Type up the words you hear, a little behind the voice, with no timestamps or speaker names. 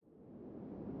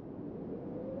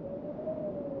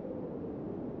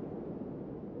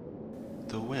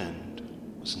The wind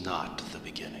was not the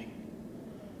beginning.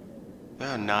 There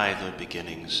are neither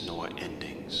beginnings nor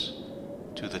endings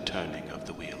to the turning of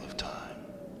the wheel of time.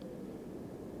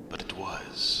 But it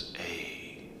was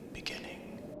a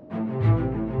beginning.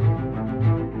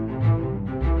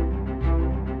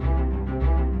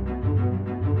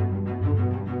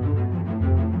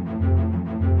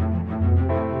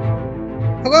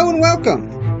 Hello and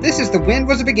welcome. This is The Wind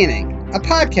Was a Beginning, a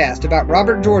podcast about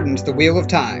Robert Jordan's The Wheel of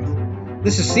Time.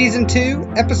 This is Season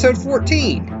 2, Episode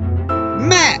 14.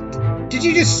 Matt, did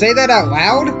you just say that out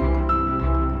loud?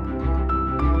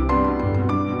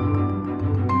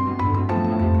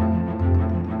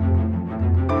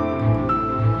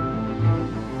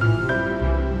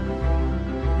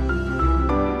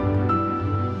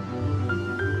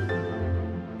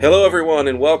 Hello everyone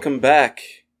and welcome back.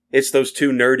 It's those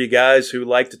two nerdy guys who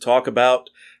like to talk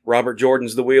about Robert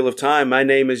Jordan's The Wheel of Time. My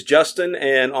name is Justin,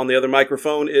 and on the other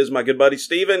microphone is my good buddy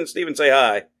Steven. Steven, say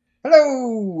hi.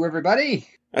 Hello, everybody.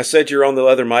 I said you're on the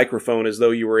other microphone as though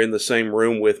you were in the same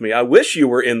room with me. I wish you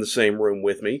were in the same room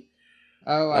with me.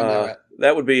 Oh, I know it.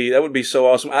 That would be so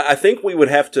awesome. I think we would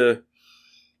have to...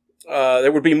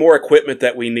 there would be more equipment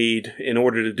that we need in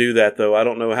order to do that, though. I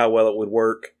don't know how well it would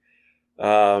work.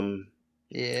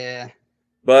 Yeah.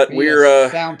 But we're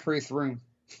a soundproof room.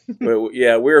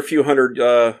 yeah, we're a few hundred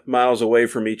miles away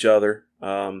from each other.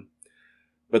 But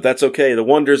that's okay. The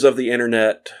wonders of the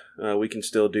internet, we can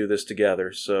still do this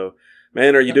together. So,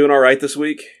 man, are you doing all right this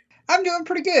week? I'm doing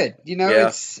pretty good. You know, Yeah.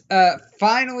 It's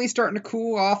finally starting to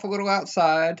cool off a little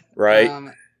outside. Right.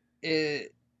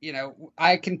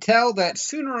 I can tell that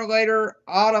sooner or later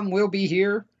autumn will be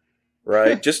here.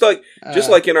 Right. Just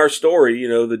like in our story, you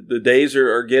know, the days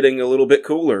are getting a little bit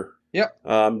cooler. Yep.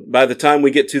 By the time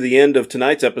we get to the end of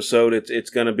tonight's episode, it's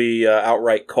going to be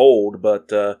outright cold, but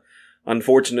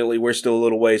unfortunately, we're still a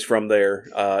little ways from there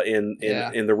in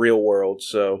the real world.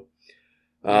 So,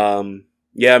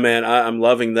 yeah, man, I'm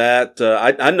loving that.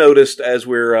 I noticed as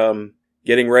we're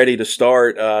getting ready to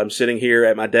start, I'm sitting here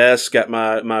at my desk at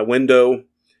my window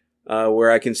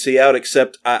where I can see out,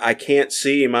 except I can't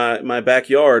see my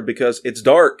backyard because it's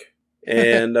dark.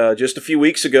 And just a few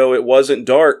weeks ago, it wasn't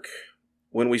dark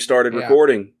when we started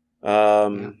recording.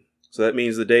 So that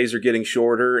means the days are getting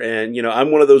shorter. And, you know, I'm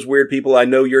one of those weird people. I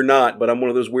know you're not, but I'm one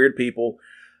of those weird people.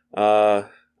 I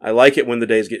like it when the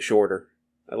days get shorter.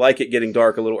 I like it getting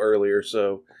dark a little earlier.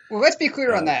 So, well, let's be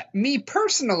clear on that. Me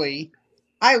personally,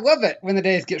 I love it when the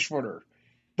days get shorter,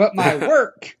 but my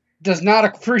work does not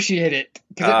appreciate it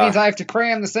because it means I have to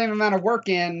cram the same amount of work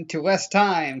in to less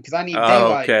time because I need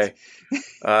daylight. Okay.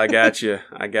 I got you.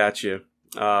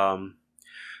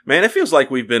 Man, it feels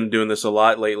like we've been doing this a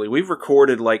lot lately. We've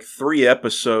recorded like 3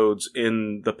 episodes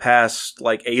in the past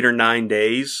like 8 or 9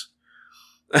 days.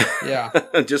 Yeah.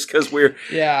 Just because we're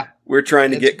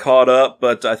trying to get caught up,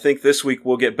 but I think this week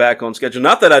we'll get back on schedule.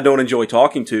 Not that I don't enjoy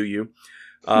talking to you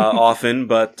often,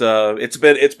 but it's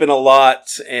been a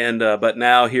lot, and but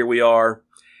now here we are,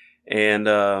 and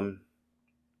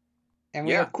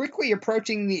we are quickly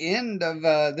approaching the end of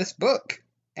this book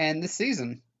and this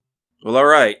season. Well, all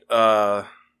right.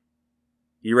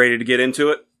 You ready to get into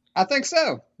it? I think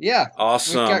so. Yeah.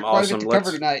 Awesome. We've got quite a bit to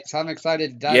cover tonight, so I'm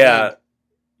excited to dive in.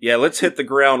 Yeah, let's hit the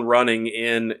ground running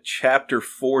in Chapter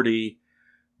 40,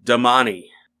 Damani.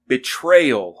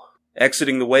 Betrayal.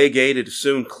 Exiting the Waygate, it is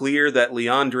soon clear that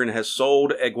Leandrin has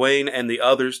sold Egwene and the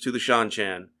others to the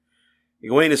Shanchan.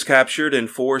 Egwene is captured and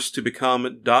forced to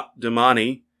become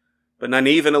Damani, but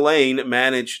Nynaeve and Elaine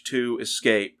manage to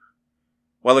escape.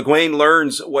 While Egwene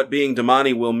learns what being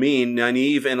Damani will mean,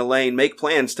 Nynaeve and Elaine make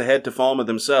plans to head to Falma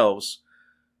themselves.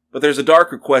 But there's a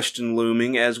darker question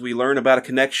looming as we learn about a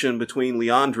connection between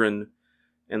Leandrin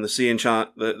and the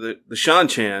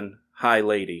Shanchan High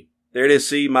Lady. There it is.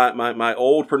 See, my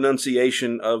old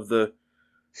pronunciation of the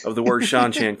word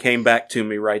Shanchan came back to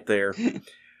me right there.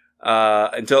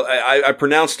 Until I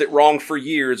pronounced it wrong for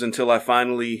years until I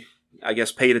finally, I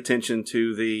guess, paid attention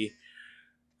to the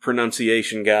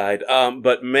pronunciation guide.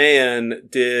 But man,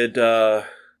 did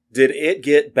it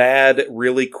get bad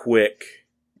really quick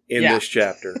in this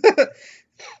chapter.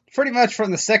 Pretty much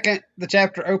from the second the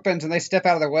chapter opens and they step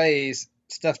out of their ways,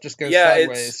 stuff just goes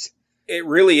sideways. It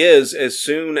really is. As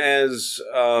soon as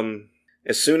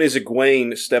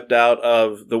Egwene stepped out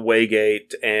of the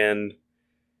Waygate and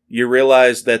you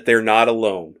realize that they're not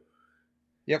alone.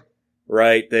 Yep.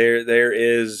 Right? There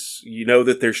is, you know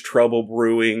that there's trouble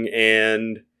brewing,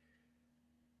 and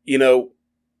you know,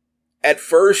 at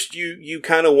first you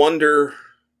kind of wonder,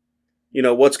 you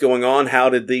know, what's going on? How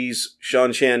did these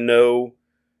Shanchan know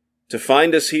to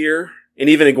find us here? And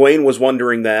even Egwene was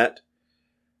wondering that.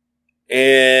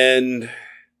 And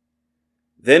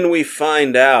Then we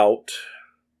find out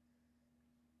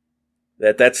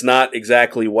that that's not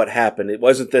exactly what happened. It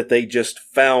wasn't that they just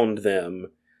found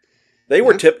them. They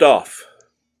were tipped off.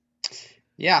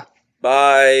 Yeah.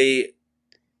 By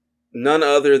none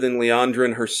other than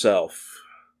Leandrin herself.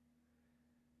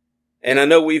 And I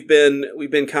know we've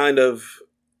been kind of,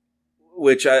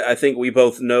 which I think we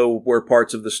both know where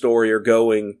parts of the story are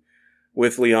going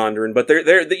with Leandrin, but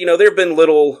there have been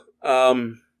little,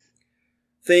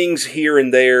 things here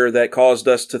and there that caused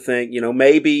us to think,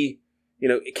 maybe,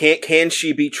 can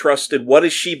she be trusted? What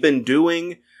has she been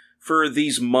doing for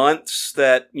these months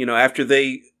that, after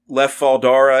they left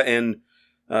Faldara and,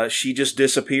 she just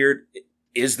disappeared?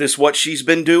 Is this what she's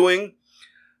been doing?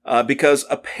 Because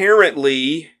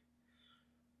apparently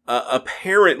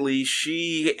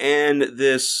she and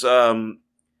this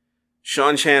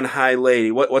Shanshan High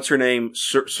Lady, what's her name?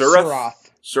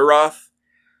 Surath?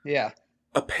 Yeah.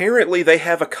 Apparently they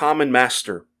have a common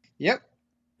master. Yep.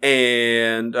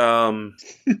 And I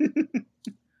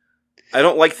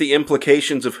don't like the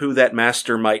implications of who that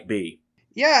master might be.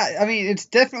 Yeah, I mean, it's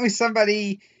definitely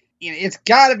somebody, it's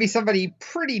got to be somebody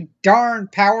pretty darn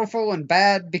powerful and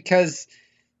bad, because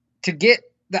to get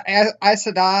the Aes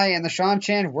Sedai and the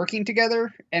Shanshan working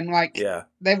together, and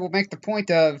they will make the point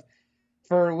of,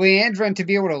 for Leandrin to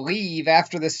be able to leave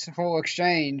after this whole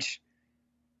exchange,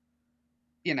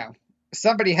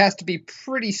 somebody has to be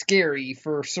pretty scary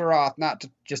for Surath not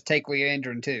to just take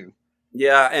Leandrin too.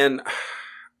 Yeah, and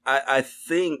I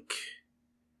think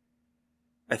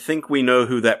we know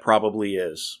who that probably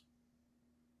is.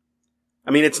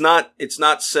 I mean, it's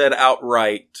not said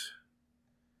outright,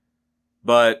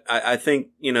 but I think,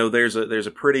 there's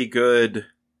a pretty good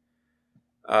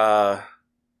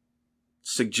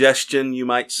suggestion, you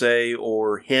might say,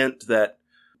 or hint that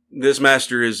this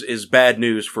master is bad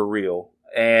news for real.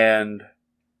 And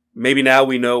maybe now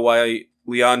we know why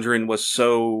Leandrin was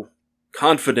so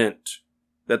confident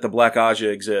that the Black Aja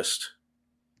exist.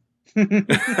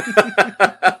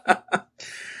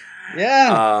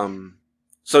 Yeah.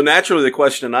 So naturally the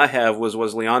question I have was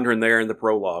Leandrin there in the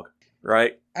prologue,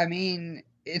 right? I mean,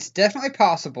 it's definitely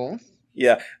possible.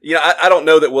 Yeah. I don't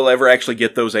know that we'll ever actually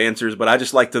get those answers, but I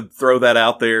just like to throw that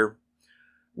out there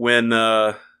when,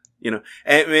 and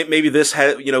maybe this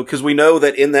has, because we know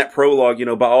that in that prologue,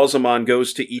 Ba'alzamon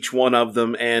goes to each one of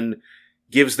them and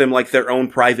gives them like their own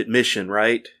private mission,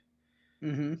 right?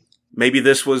 Mm-hmm. Maybe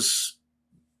this was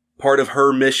part of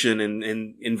her mission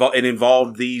and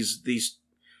involved these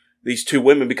two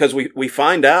women, because we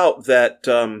find out that,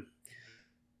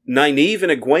 Nynaeve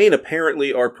and Egwene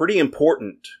apparently are pretty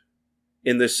important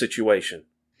in this situation.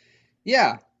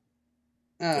 Yeah.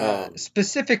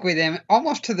 Specifically them,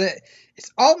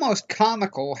 it's almost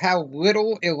comical how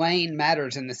little Elaine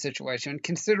matters in this situation,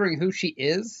 considering who she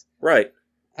is. Right.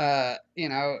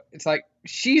 It's like,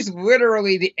 she's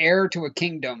literally the heir to a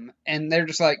kingdom, and they're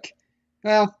just like,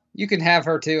 well, you can have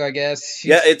her too, I guess.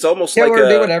 It's almost kill like her,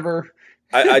 do whatever.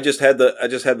 I just had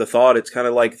the thought, it's kind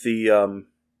of like the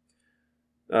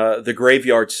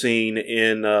graveyard scene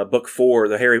in book 4,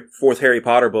 the fourth Harry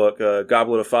Potter book,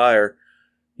 Goblet of Fire.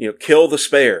 Kill the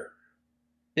spare.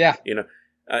 Yeah.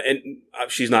 And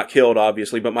she's not killed,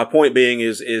 obviously, but my point being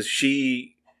is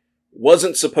she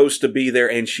wasn't supposed to be there,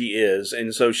 and she is,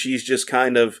 and so she's just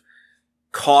kind of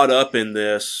caught up in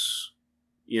this,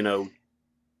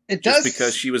 just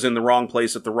because she was in the wrong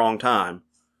place at the wrong time.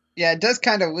 Yeah, it does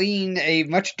kind of lean a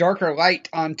much darker light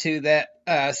onto that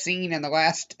scene in the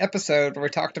last episode where we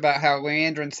talked about how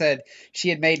Leandrin said she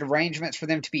had made arrangements for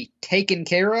them to be taken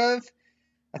care of.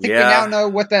 I think we now know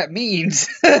what that means.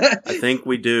 I think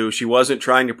we do. She wasn't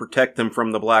trying to protect them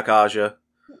from the Black Aja.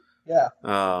 Yeah.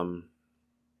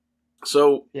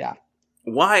 So,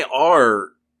 why are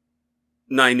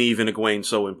Nynaeve and Egwene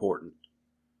so important?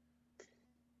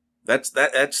 That's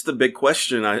the big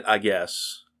question, I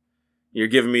guess. You're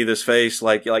giving me this face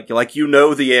like you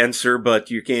know the answer, but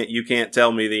you can't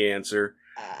tell me the answer.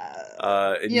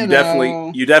 You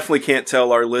definitely can't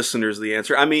tell our listeners the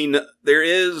answer. I mean, there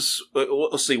is.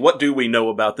 Let's see. What do we know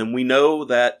about them? We know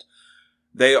that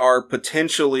they are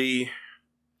potentially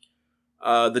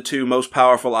the two most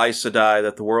powerful Aes Sedai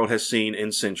that the world has seen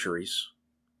in centuries,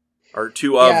 or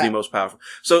two of the most powerful.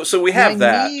 So we have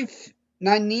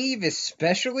Nynaeve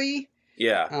especially.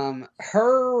 Yeah.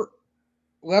 Her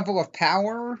level of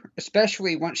power,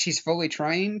 especially once she's fully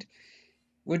trained,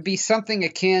 would be something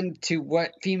akin to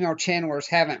what female channelers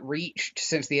haven't reached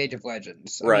since the Age of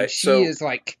Legends. I mean, she is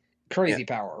like crazy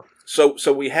power. So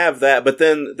we have that, but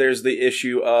then there's the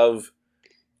issue of,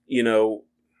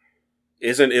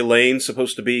 isn't Elaine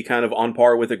supposed to be kind of on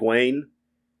par with Egwene?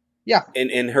 Yeah.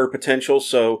 In her potential?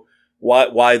 So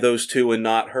why those two and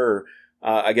not her?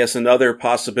 I guess another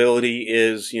possibility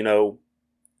is,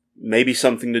 maybe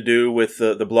something to do with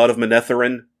the blood of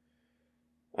Manetheren.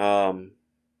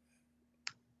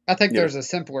 I think there's a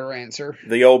simpler answer.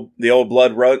 The old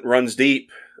blood runs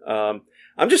deep.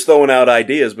 I'm just throwing out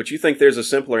ideas, but you think there's a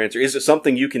simpler answer? Is it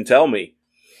something you can tell me?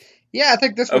 Yeah, I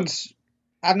think this one's.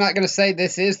 I'm not going to say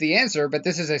this is the answer, but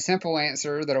this is a simple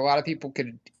answer that a lot of people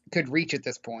could reach at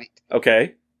this point.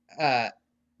 Okay.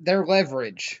 Their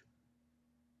leverage.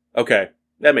 Okay,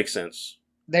 that makes sense.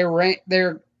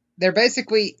 They're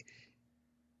basically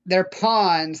they're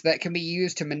pawns that can be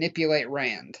used to manipulate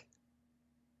Rand.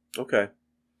 Okay.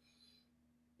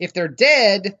 If they're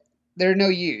dead, they're no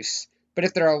use. But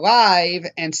if they're alive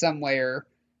and somewhere,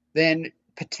 then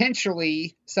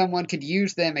potentially someone could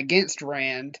use them against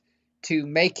Rand to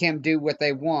make him do what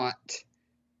they want.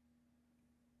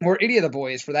 Or any of the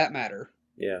boys, for that matter.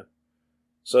 Yeah.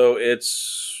 So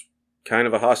it's kind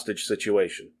of a hostage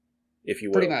situation, if you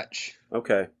will. Pretty much.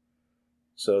 Okay.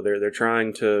 So they're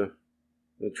trying to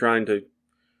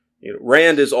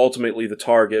Rand is ultimately the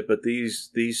target, but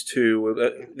these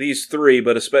three,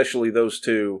 but especially those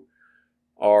two,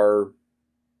 are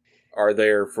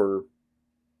there for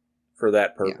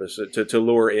that purpose, to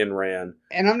lure in Rand.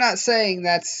 And I'm not saying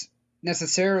that's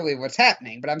necessarily what's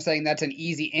happening, but I'm saying that's an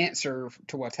easy answer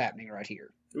to what's happening right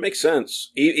here. It makes sense.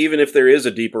 Even if there is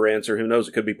a deeper answer, who knows?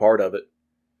 It could be part of it.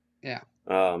 Yeah.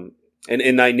 And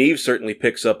Nynaeve certainly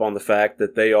picks up on the fact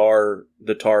that they are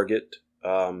the target.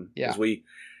 As we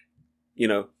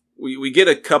get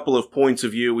a couple of points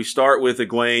of view. We start with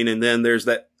Egwene, and then there's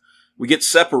that. We get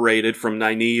separated from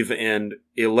Nynaeve and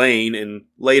Elaine, and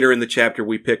later in the chapter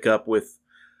we pick up with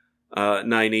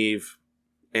Nynaeve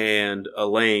and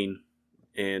Elaine,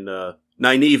 and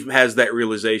Nynaeve has that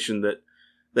realization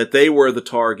that they were the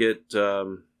target.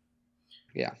 Elaine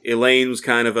was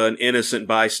kind of an innocent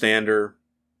bystander,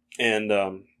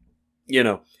 and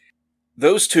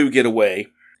those two get away.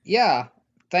 Yeah,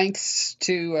 thanks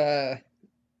to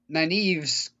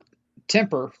Nynaeve's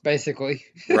temper, basically.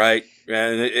 Right,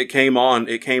 and it came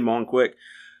on quick.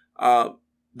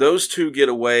 Those two get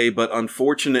away, but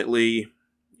unfortunately,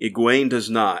 Egwene does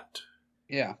not.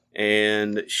 Yeah,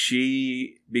 and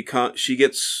she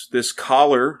gets this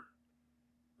collar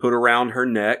put around her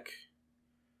neck,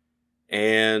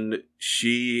 and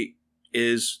she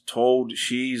is told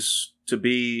she's to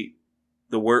be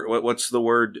the word. What's the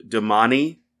word?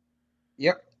 Damani.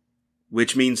 Yep.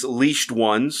 Which means leashed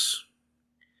ones.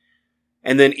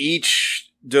 And then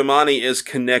each Damani is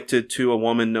connected to a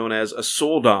woman known as a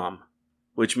Soldam,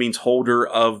 which means holder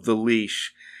of the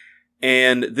leash.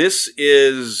 And this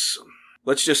is,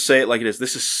 let's just say it like it is,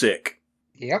 this is sick.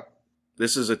 Yep.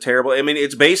 This is a terrible, I mean,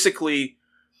 it's basically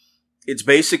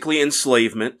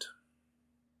enslavement.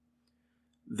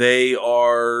 They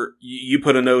are, you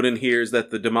put a note in here, is that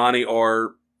the Damani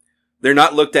they're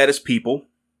not looked at as people.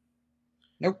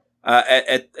 Nope.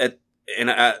 And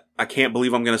I can't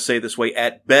believe I'm going to say it this way.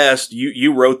 At best,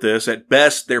 you wrote this. At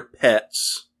best, they're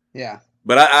pets. Yeah.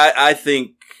 But I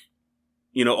think,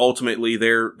 ultimately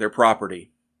they're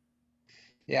property.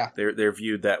 Yeah. They're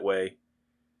viewed that way.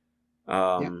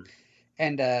 And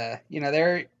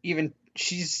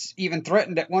she's even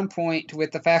threatened at one point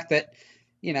with the fact that,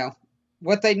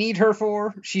 what they need her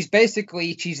for, she's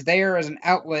there as an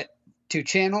outlet to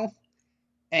channel,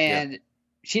 and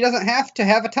she doesn't have to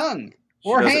have a tongue.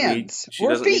 Or hands,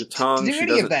 or feet, to do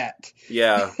any of that.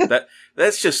 Yeah,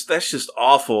 that's just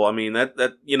awful. I mean,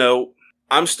 that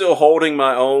I'm still holding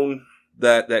my own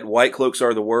that white cloaks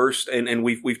are the worst, and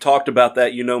we've talked about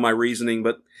that. My reasoning,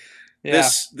 but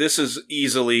this is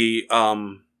easily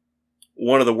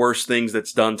one of the worst things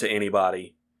that's done to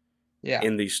anybody. Yeah.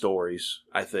 In these stories,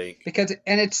 I think, because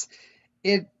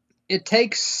it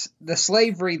takes the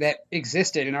slavery that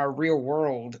existed in our real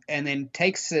world and then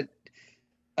takes it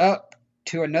up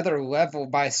to another level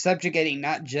by subjugating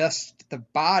not just the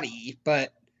body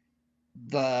but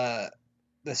the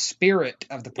spirit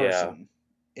of the person.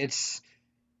 Yeah. It's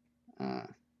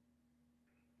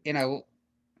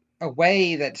a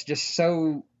way that's just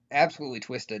so absolutely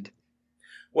twisted.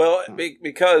 Well,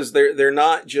 because they're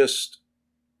not just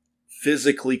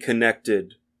physically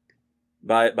connected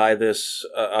by this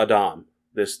Adam,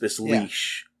 this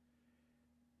leash.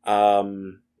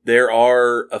 There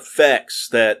are effects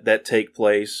that take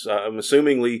place. I'm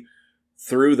assumingly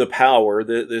through the power.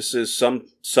 This is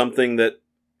something that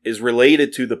is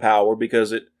related to the power,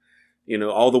 because it,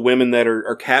 all the women that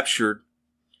are captured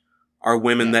are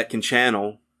women that can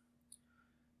channel,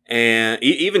 and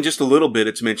even just a little bit.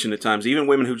 It's mentioned at times. Even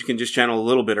women who can just channel a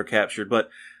little bit are captured.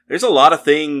 But there's a lot of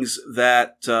things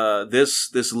that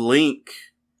this link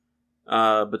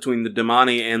between the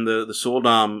Damani and the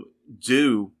Suldam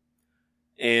do.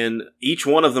 And each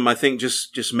one of them, I think,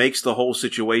 just makes the whole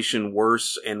situation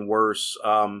worse and worse.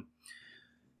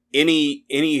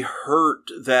 Any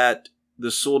hurt that the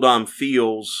Suldam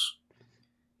feels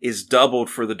is doubled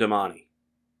for the Damani.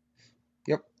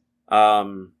 Yep.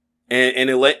 And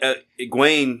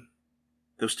Egwene,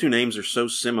 those two names are so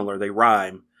similar, they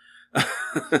rhyme.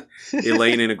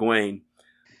 Elaine and Egwene.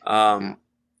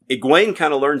 Egwene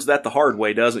kind of learns that the hard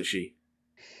way, doesn't she?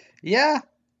 Yeah.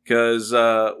 Because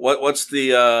what's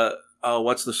the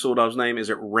Suldam's name? Is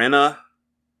it Rena?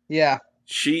 Yeah.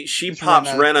 She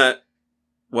pops Rena.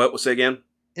 What? Say again?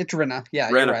 It's Rena. Yeah,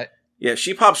 Rena. You're right. Yeah,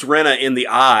 she pops Rena in the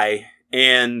eye,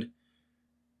 and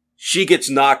she gets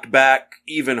knocked back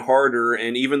even harder.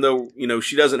 And even though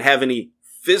she doesn't have any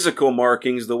physical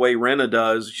markings the way Rena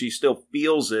does, she still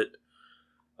feels it.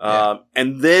 Yeah.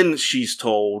 And then she's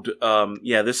told,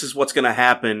 this is what's going to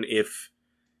happen if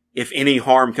any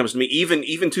harm comes to me,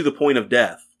 even to the point of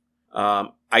death.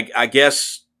 I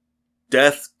guess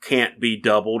death can't be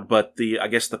doubled, but I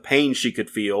guess the pain she could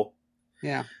feel.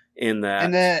 Yeah. In that.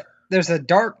 And there's a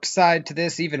dark side to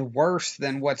this, even worse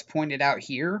than what's pointed out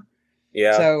here.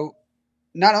 Yeah. So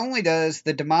not only does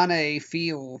the Damane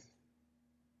feel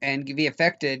and be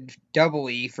affected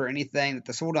doubly for anything that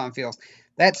the Suldam feels,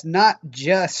 that's not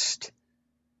just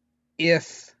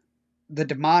if the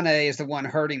Damane is the one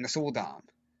hurting the Suldam.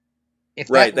 If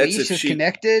that leash is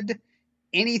connected,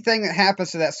 anything that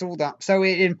happens to that Suldam, so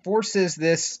it enforces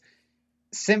this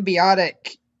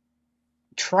symbiotic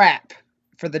trap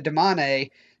for the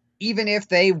Damane. Even if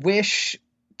they wish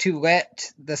to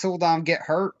let the Suldam get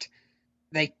hurt,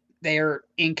 they are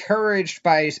encouraged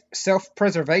by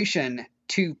self-preservation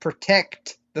to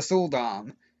protect the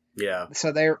Suldam. Yeah.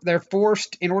 So they're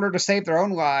forced, in order to save their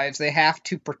own lives, they have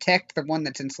to protect the one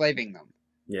that's enslaving them.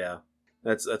 Yeah.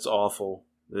 That's awful.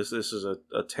 This is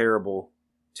a terrible,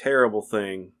 terrible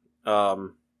thing.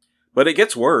 But it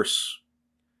gets worse.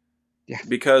 Yeah.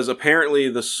 Because apparently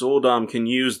the Suldam can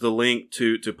use the link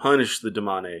to punish the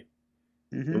Damane.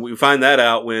 Mm-hmm. And we find that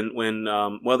out when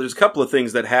there's a couple of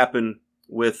things that happen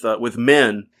with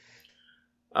men,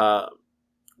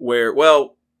 where,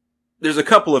 there's a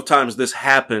couple of times this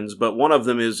happens, but one of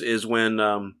them is when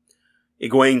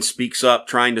Egwene speaks up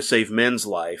trying to save men's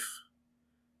life.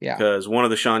 Yeah. Because one of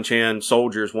the Shan-Chan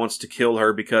soldiers wants to kill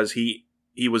her because he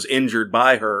was injured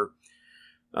by her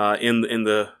in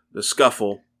the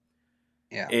scuffle.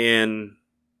 Yeah. And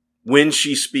when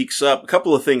she speaks up, a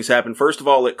couple of things happen. First of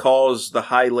all, it calls the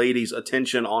High Lady's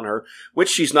attention on her, which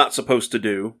she's not supposed to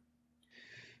do.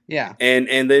 Yeah.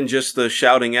 And then just the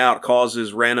shouting out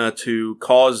causes Rena to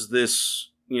cause this,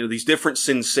 these different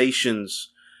sensations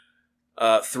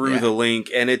through the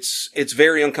link, and it's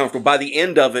very uncomfortable. By the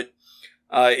end of it,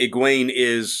 Egwene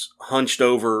is hunched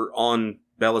over on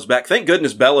Bella's back. Thank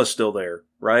goodness Bella's still there,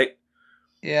 right?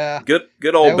 Yeah.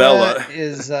 Good old Bella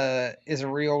is a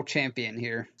real champion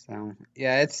here. So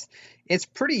yeah, it's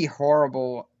pretty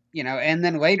horrible, and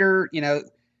then later,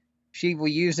 she will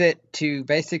use it to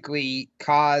basically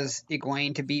cause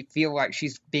Egwene to feel like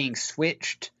she's being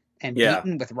switched and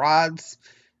beaten with rods.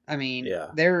 I mean,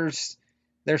 there's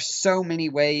so many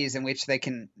ways in which they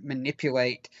can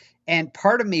manipulate. And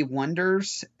part of me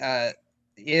wonders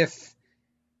if,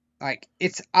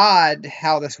 it's odd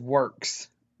how this works,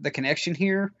 the connection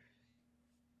here.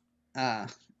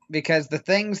 Because the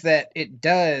things that it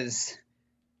does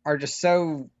are just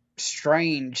so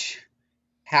strange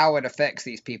how it affects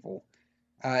these people.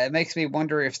 It makes me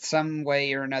wonder if some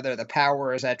way or another the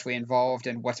power is actually involved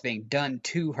in what's being done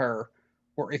to her,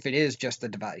 or if it is just the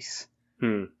device.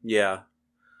 Yeah.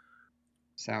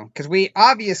 So, because the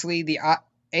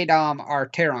Adam are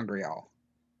Terangrial.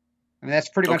 I mean, that's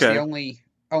pretty much the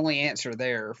only answer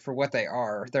there for what they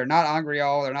are. They're not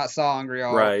Angrial, they're not Saw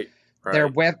Angrial. Right.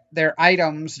 They're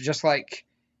items just like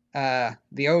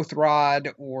the Oath Rod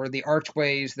or the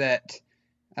archways that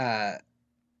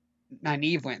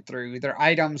Nynaeve went through. They're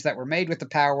items that were made with the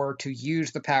power to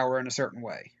use the power in a certain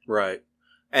way. Right.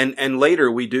 And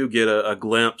later we do get a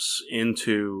glimpse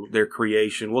into their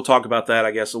creation. We'll talk about that,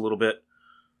 I guess, a little bit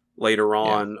later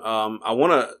on. Yeah. I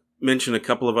want to mention a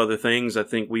couple of other things I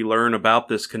think we learn about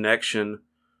this connection.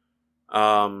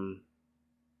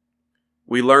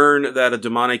 We learn that a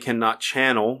Damane cannot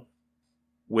channel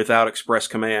without express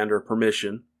command or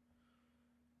permission.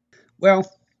 Well,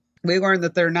 we learn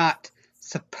that they're not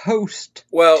supposed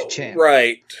to channel.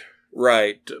 Right.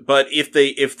 But if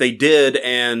they did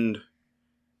and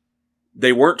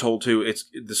they weren't told to,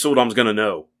 the Suldam's going to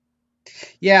know.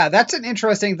 Yeah, that's an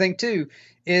interesting thing too.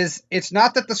 Is it's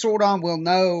not that the Suldam will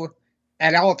know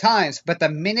at all times, but the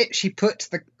minute she puts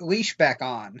the leash back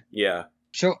on, yeah,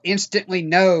 she'll instantly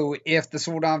know if the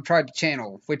Suldam tried to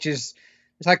channel, which is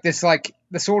it's like this, like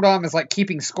the Suldam is like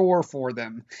keeping score for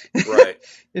them. right,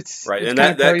 it's right, it's and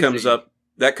kind of that crazy.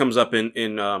 comes up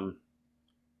in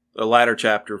the latter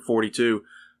chapter 42.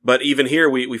 But even here,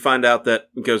 we find out that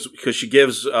because she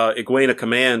gives Egwene a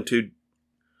command to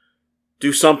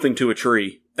do something to a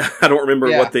tree. I don't remember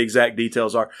what the exact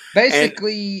details are.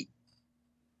 Basically,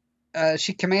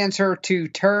 she commands her to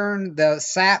turn the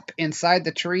sap inside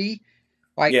the tree,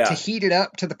 to heat it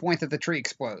up to the point that the tree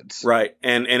explodes. Right,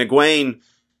 and Egwene,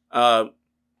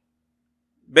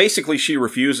 basically, she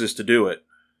refuses to do it.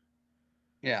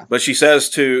 Yeah, but she says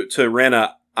to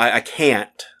Rena, I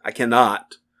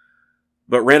cannot.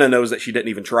 But Rena knows that she didn't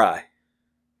even try.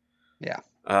 Yeah.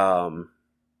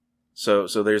 So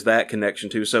there's that connection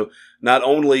too. So not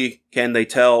only can they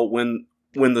tell when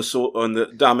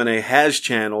the Domine has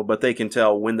channeled, but they can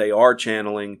tell when they are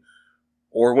channeling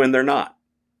or when they're not.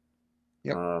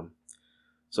 Yep.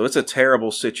 So it's a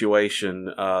terrible situation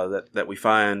that we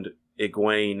find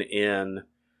Egwene in.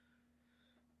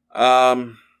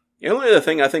 The only other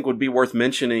thing I think would be worth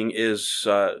mentioning is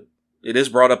it is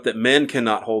brought up that men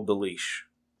cannot hold the leash.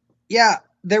 Yeah,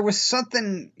 there was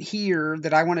something here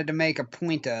that I wanted to make a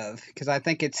point of because I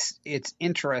think it's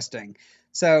interesting.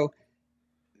 So,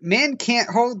 men can't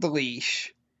hold the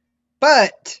leash,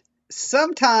 but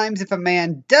sometimes if a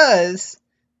man does,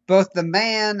 both the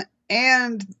man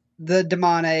and the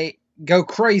demone go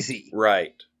crazy.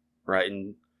 Right,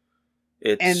 and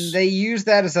they use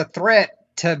that as a threat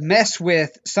to mess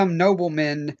with some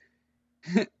noblemen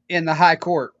in the high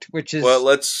court, which is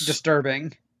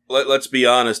disturbing. Let's be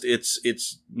honest,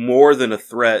 it's more than a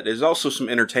threat. There's also some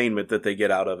entertainment that they get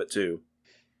out of it too.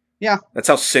 Yeah. That's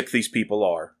how sick these people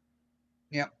are.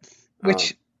 Yeah.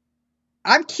 Which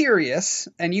I'm curious,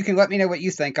 and you can let me know what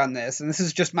you think on this, and this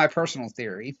is just my personal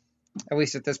theory, at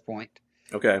least at this point.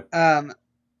 Okay.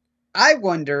 I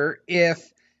wonder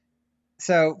if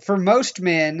for most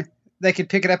men, they could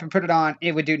pick it up and put it on,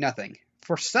 it would do nothing.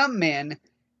 For some men,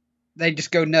 they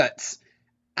just go nuts.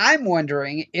 I'm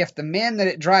wondering if the men that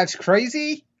it drives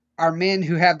crazy are men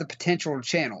who have the potential to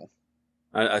channel.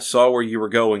 I saw where you were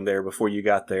going there before you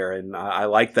got there, and I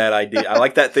like that idea. I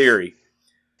like that theory.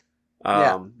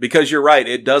 Because you're right,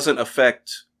 it doesn't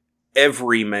affect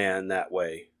every man that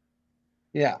way.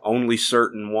 Yeah. Only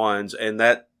certain ones, and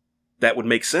that would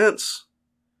make sense.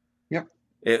 Yep.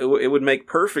 It would make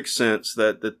perfect sense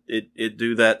that it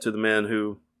do that to the men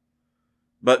who.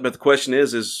 But the question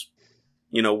is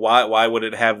why would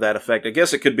it have that effect? I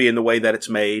guess it could be in the way that it's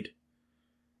made.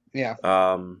 Yeah.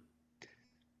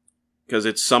 Because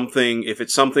it's something. If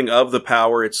it's something of the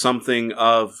power, it's something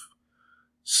of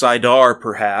Sidar,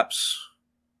 perhaps.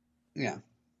 Yeah.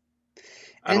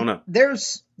 I don't know.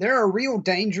 There are real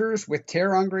dangers with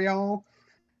Terangrial.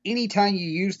 Anytime you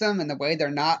use them in the way they're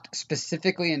not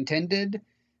specifically intended,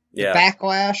 the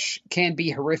backlash can be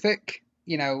horrific.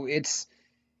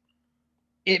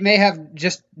 It may have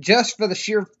just for the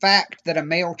sheer fact that a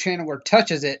male channeler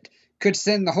touches it could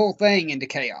send the whole thing into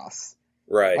chaos.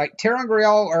 Right. Like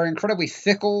Terangrial are incredibly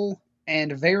fickle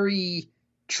and very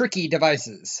tricky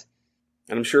devices.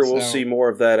 And I'm sure we'll see more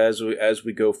of that as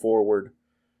we go forward.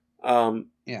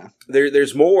 Yeah.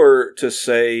 There's more to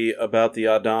say about the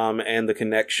Adam and the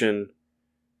connection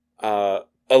a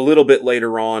little bit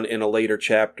later on in a later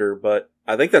chapter, but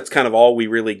I think that's kind of all we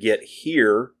really get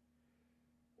here.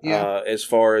 Yeah. As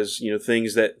far as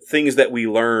things that we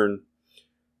learn.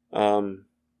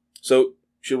 So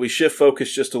should we shift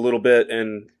focus just a little bit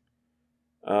and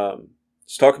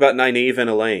let's talk about Nynaeve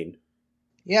and Elaine?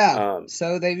 Yeah.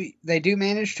 So they do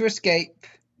manage to escape.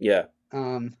 Yeah.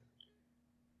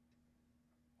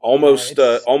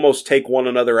 Almost take one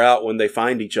another out when they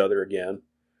find each other again.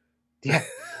 Yeah.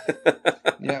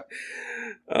 Yeah.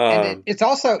 And it's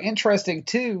also interesting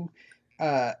too.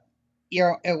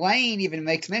 Elaine even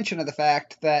makes mention of the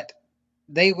fact that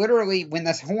they literally, when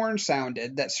this horn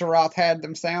sounded, that Sarath had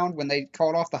them sound when they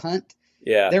called off the hunt.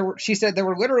 Yeah. She said there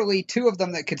were literally two of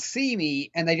them that could see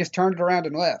me, and they just turned around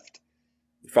and left.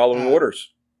 Following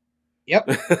orders. Yep.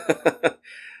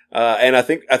 And I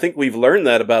think we've learned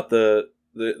that about the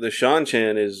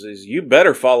Shan-Chan is you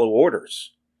better follow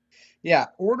orders. Yeah,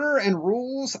 order and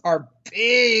rules are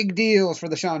big deals for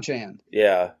the Shan-Chan.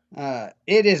 Yeah.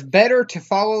 It is better to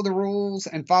follow the rules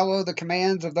and follow the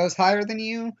commands of those higher than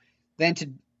you than to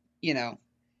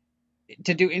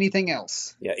do anything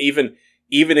else. Yeah, even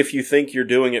if you think you're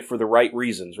doing it for the right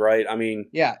reasons, right? I mean,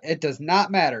 yeah, it does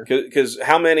not matter. Because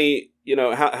how many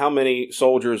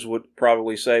soldiers would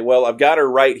probably say, "Well, I've got her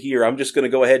right here. I'm just going to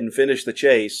go ahead and finish the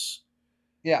chase."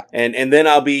 Yeah. And then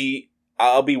I'll be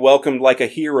welcomed like a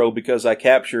hero because I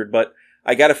captured, but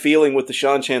I got a feeling with the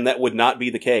Shan-Chan that would not be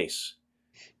the case.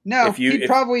 No, if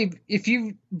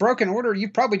you broke an order,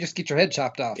 you'd probably just get your head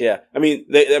chopped off. Yeah. I mean,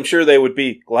 I'm sure they would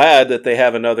be glad that they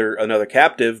have another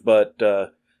captive, but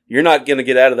you're not going to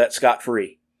get out of that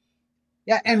scot-free.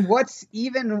 Yeah, and what's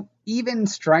even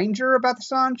stranger about the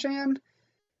Shan-Chan,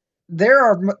 there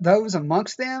are those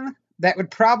amongst them that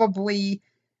would probably,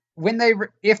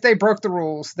 if they broke the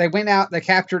rules, they went out, they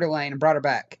captured Elaine and brought her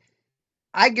back.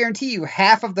 I guarantee you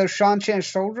half of those Shan-Chan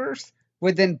soldiers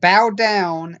would then bow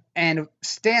down and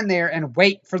stand there and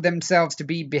wait for themselves to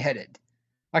be beheaded.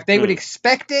 Like they would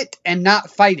expect it and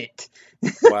not fight it.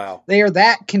 Wow. They are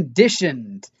that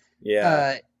conditioned.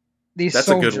 Yeah. These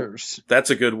soldiers.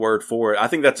 That's a good word for it. I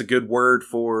think that's a good word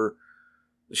for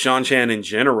Shan-Chan in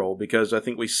general, because I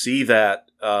think we see that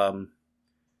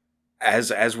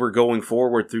as we're going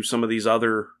forward through some of these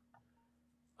other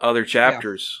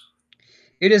chapters.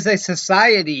 Yeah. It is a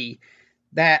society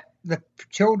that the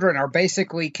children are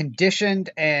basically conditioned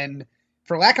and,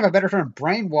 for lack of a better term,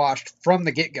 brainwashed from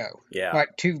the get-go. Yeah.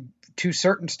 Like to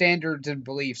certain standards and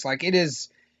beliefs. Like it is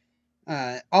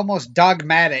almost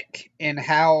dogmatic in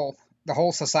how the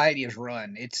whole society is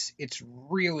run. It's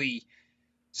really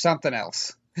something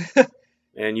else.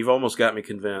 And you've almost got me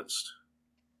convinced.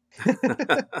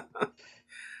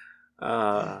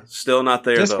 Still not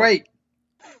there, Just though.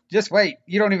 Just wait.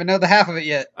 You don't even know the half of it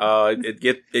yet.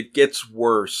 It gets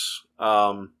worse.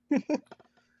 But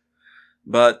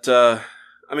I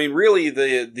mean, really,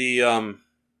 the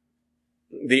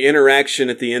interaction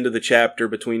at the end of the chapter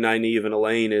between Nynaeve and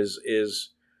Elaine is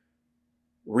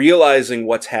realizing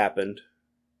what's happened.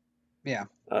 Yeah.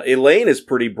 Elaine is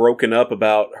pretty broken up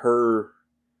about her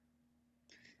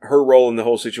role in the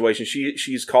whole situation.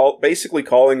 She's basically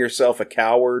calling herself a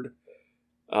coward.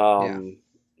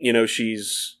 You know,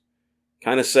 she's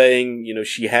kind of saying, you know,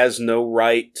 she has no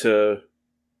right to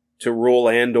rule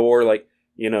Andor. Like,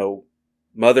 you know,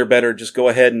 Mother better just go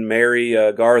ahead and marry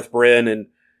Garth Bryn and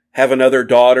have another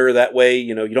daughter. That way,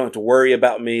 you know, you don't have to worry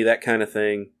about me, that kind of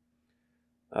thing.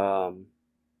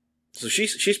 So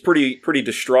she's pretty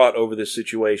distraught over this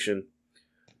situation.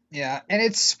 Yeah, and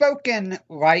it's spoken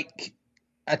like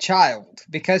a child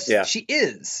because she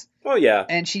is. Oh, yeah.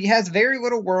 And she has very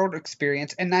little world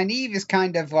experience, and Nynaeve is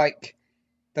kind of like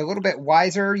the little bit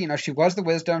wiser. You know, she was the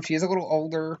wisdom. She is a little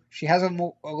older. She has a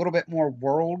little bit more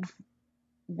world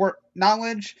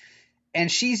knowledge, and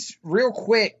she's real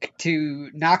quick to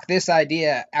knock this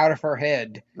idea out of her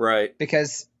head. Right.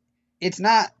 Because it's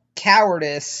not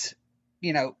cowardice.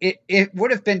 You know, it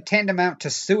would have been tantamount to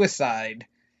suicide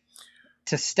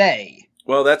to stay.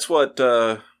 Well, that's what,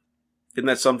 isn't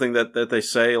that something that they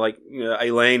say? Like, you know,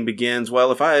 Elaine begins,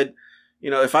 well, if I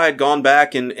had gone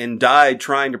back and died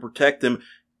trying to protect them,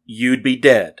 you'd be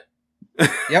dead.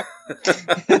 Yep.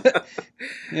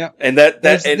 Yep. And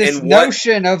this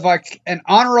notion of like an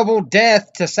honorable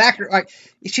death to sacrifice, like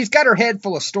she's got her head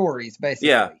full of stories, basically.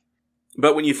 Yeah.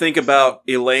 But when you think about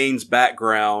Elaine's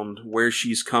background, where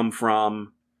she's come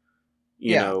from,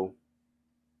 you know,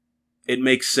 it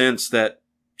makes sense that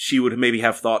she would maybe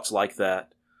have thoughts like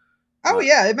that. Oh,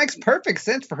 yeah. It makes perfect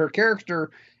sense for her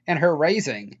character and her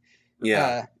raising.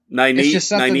 Yeah.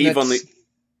 Nynaeve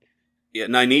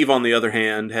on the other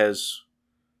hand has,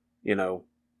 you know,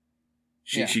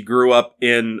 she grew up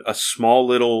in a small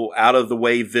little out of the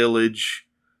way village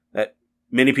that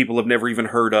many people have never even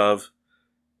heard of.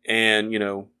 And, you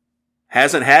know,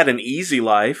 hasn't had an easy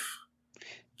life.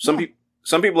 Some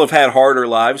people have had harder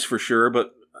lives for sure,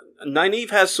 but Nynaeve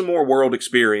has some more world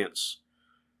experience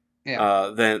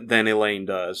than Elaine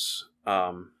does.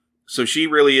 So she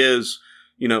really is,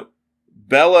 you know,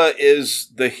 Bella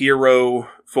is the hero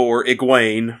for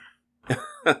Egwene.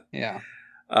 Yeah.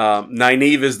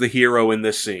 Nynaeve is the hero in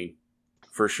this scene,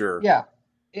 for sure. Yeah.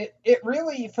 It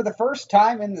really, for the first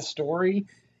time in the story,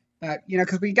 you know,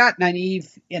 because we got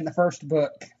Nynaeve in the first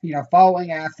book, you know,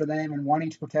 following after them and wanting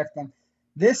to protect them.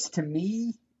 This, to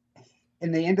me,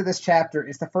 in the end of this chapter,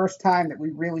 is the first time that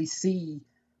we really see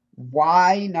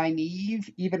why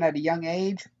Nynaeve, even at a young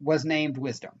age, was named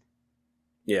Wisdom.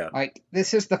 Yeah. Like,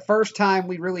 this is the first time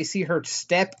we really see her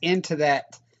step into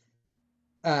that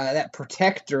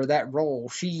protector, that role.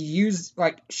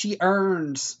 She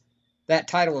earns that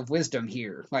title of Wisdom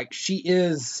here. Like, she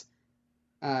is,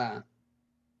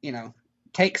 you know,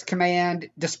 takes command,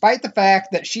 despite the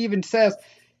fact that she even says,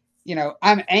 you know,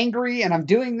 I'm angry and I'm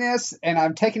doing this and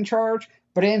I'm taking charge,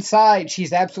 but inside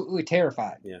she's absolutely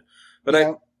terrified. Yeah.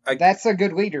 But that's a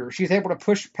good leader. She's able to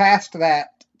push past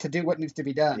that to do what needs to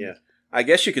be done. Yeah. I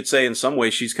guess you could say in some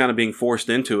ways she's kind of being forced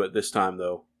into it this time,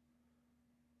 though.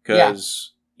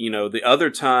 Because, the other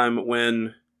time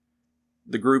when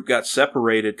the group got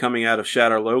separated coming out of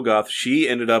Shadar Logoth, she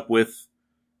ended up with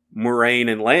Moraine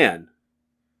and Lan.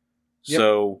 Yep.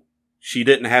 So she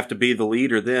didn't have to be the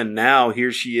leader then. Now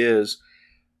here she is,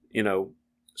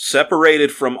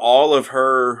 separated from all of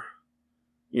her,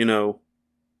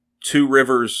 Two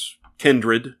Rivers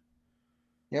kindred.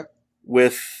 Yep.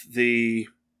 With the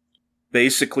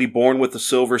basically born with a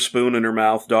silver spoon in her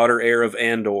mouth, daughter heir of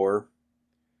Andor.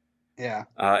 Yeah.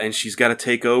 And she's got to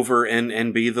take over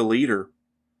and be the leader.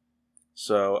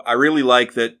 So I really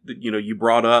like that, you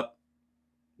brought up,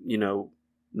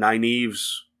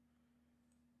 Nynaeve's,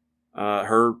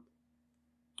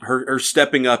 her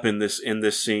stepping up in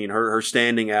this scene, her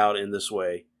standing out in this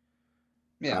way.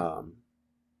 Yeah.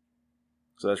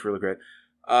 So that's really great.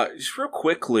 Just real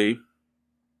quickly,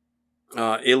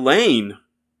 Elaine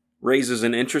raises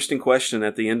an interesting question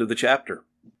at the end of the chapter.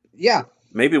 Yeah.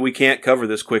 Maybe we can't cover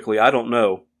this quickly. I don't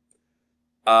know.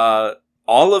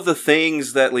 All of the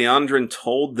things that Liandrin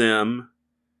told them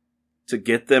to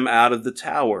get them out of the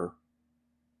tower.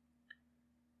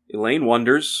 Elaine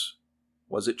wonders,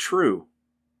 was it true?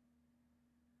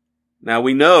 Now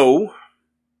we know,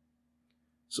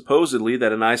 supposedly,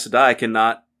 that an Aes Sedai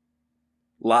cannot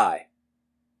lie.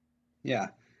 Yeah.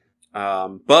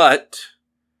 But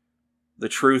the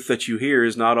truth that you hear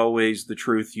is not always the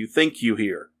truth you think you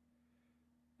hear.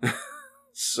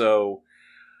 So,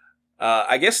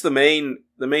 I guess the main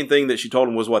thing that she told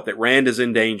him was that Rand is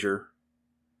in danger,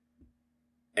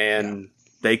 and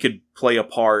they could play a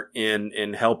part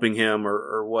in helping him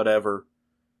or whatever.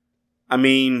 I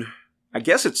mean, I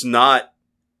guess it's not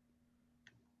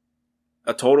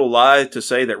a total lie to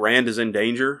say that Rand is in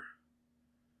danger.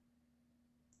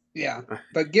 Yeah,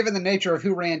 but given the nature of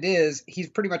who Rand is, he's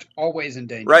pretty much always in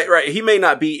danger. Right. He may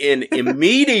not be in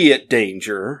immediate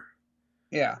danger.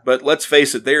 Yeah. But let's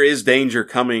face it, there is danger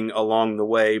coming along the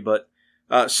way, but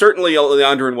certainly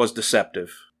Liandrin was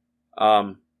deceptive.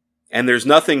 And there's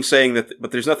nothing saying that an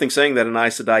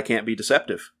Aes Sedai can't be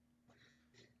deceptive.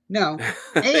 No.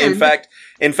 In fact,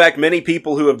 many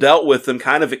people who have dealt with them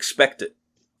kind of expect it.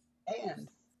 And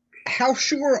how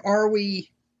sure are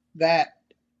we that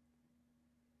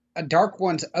a Dark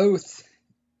One's oath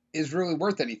is really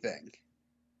worth anything?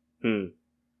 I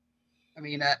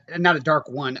mean, not a Dark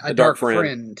One, a dark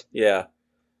friend. Yeah.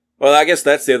 Well, I guess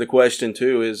that's the other question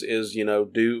too. Is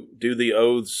do the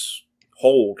oaths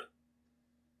hold?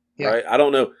 Yeah. Right. I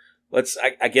don't know.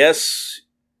 I guess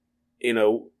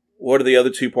what are the other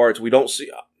two parts? We don't see.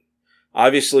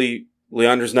 Obviously,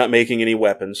 Liandra's not making any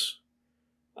weapons.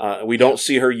 We don't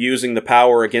see her using the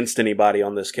power against anybody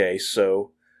on this case.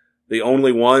 So the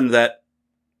only one that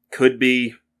could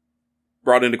be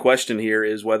brought into question here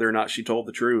is whether or not she told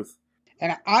the truth.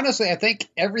 And honestly, I think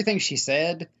everything she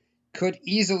said could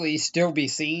easily still be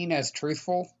seen as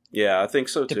truthful. Yeah, I think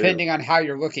so too. Depending on how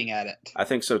you're looking at it. I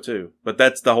think so too. But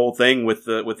that's the whole thing with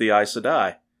the Aes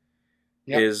Sedai.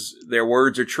 Yep. Is their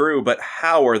words are true, but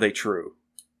how are they true?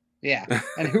 Yeah.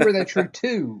 And who are they true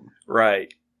to?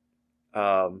 Right.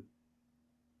 But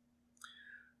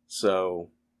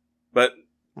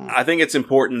I think it's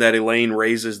important that Elaine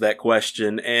raises that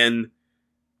question and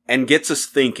gets us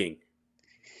thinking.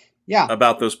 Yeah.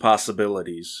 About those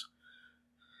possibilities.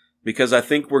 Because I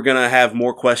think we're going to have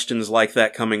more questions like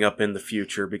that coming up in the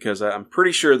future, because I'm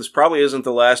pretty sure this probably isn't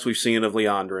the last we've seen of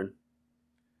Liandrin.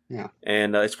 Yeah.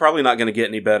 And it's probably not going to get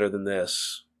any better than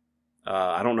this.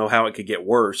 I don't know how it could get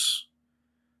worse,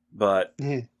 but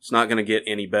it's not going to get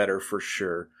any better for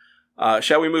sure.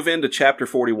 Shall we move into chapter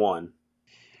 41?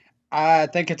 I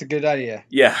think it's a good idea.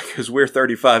 Yeah, because we're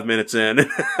 35 minutes in.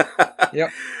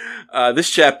 Yep. This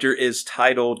chapter is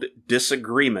titled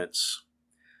Disagreements.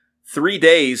 3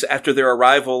 days after their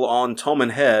arrival on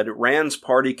Tommen Head, Rand's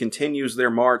party continues their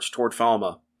march toward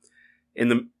Falma, in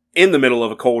the middle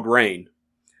of a cold rain.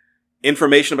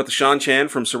 Information about the Shan-Chan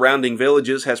from surrounding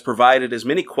villages has provided as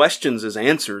many questions as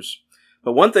answers,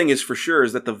 but one thing is for sure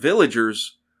is that the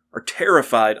villagers are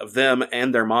terrified of them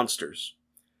and their monsters.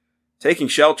 Taking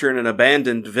shelter in an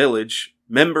abandoned village,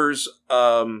 members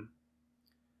of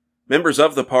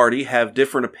the party have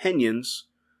different opinions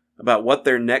about what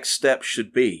their next step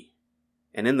should be.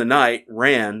 And in the night,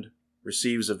 Rand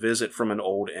receives a visit from an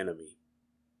old enemy.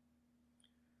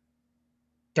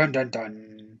 Dun dun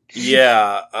dun.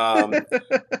 Yeah,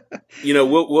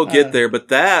 we'll get there, but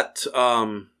that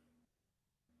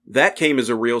came as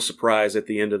a real surprise at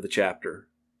the end of the chapter.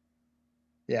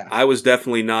 Yeah. I was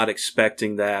definitely not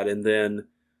expecting that, and then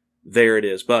there it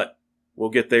is. But we'll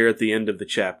get there at the end of the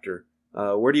chapter.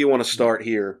 Where do you want to start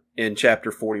here in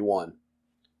chapter 41?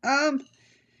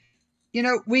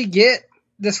 We get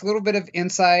this little bit of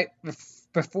insight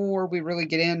before we really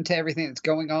get into everything that's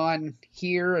going on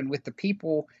here and with the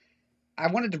people, I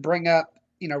wanted to bring up,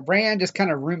 Rand is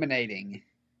kind of ruminating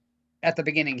at the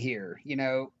beginning here.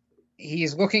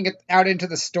 He's looking out into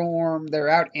the storm. They're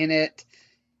out in it.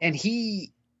 And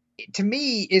to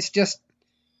me, it's just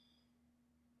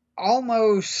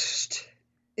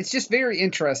it's just very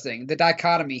interesting, the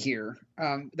dichotomy here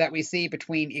that we see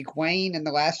between Egwene in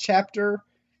the last chapter,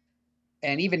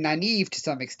 and even Nynaeve to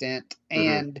some extent,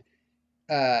 and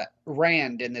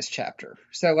Rand in this chapter.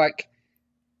 So, like,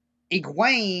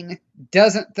 Egwene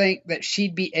doesn't think that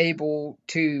she'd be able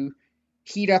to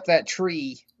heat up that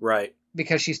tree, right?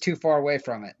 Because she's too far away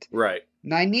from it, right?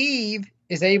 Nynaeve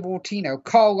is able to,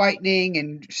 call lightning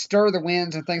and stir the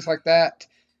winds and things like that.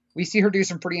 We see her do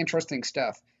some pretty interesting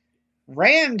stuff.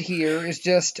 Rand here is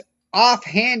just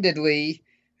offhandedly,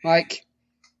 like,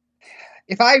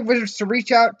 if I was to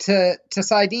reach out to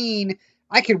Sidene,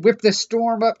 I could whip this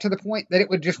storm up to the point that it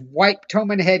would just wipe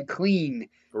Tommen Head clean.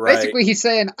 Right. Basically, he's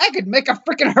saying, I could make a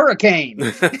freaking hurricane.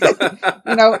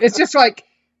 It's just like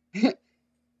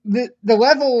the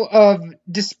level of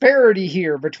disparity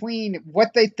here between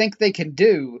what they think they can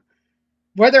do,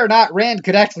 whether or not Rand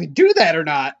could actually do that or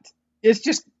not, it's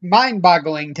just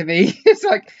mind-boggling to me. It's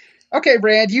like, okay,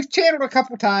 Rand, you've channeled a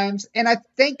couple times, and I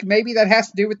think maybe that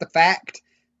has to do with the fact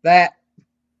that,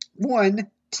 one,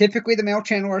 typically the male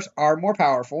channelers are more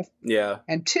powerful. Yeah.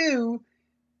 And two,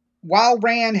 while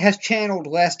Rand has channeled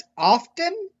less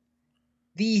often,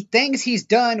 the things he's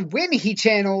done when he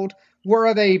channeled were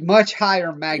of a much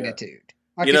higher magnitude.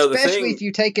 Yeah. Like, especially if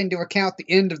you take into account the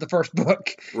end of the first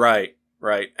book. Right.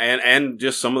 And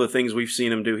just some of the things we've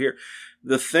seen him do here.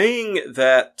 The thing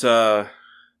that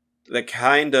that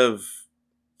kind of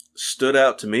stood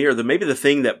out to me, or maybe the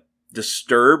thing that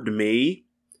disturbed me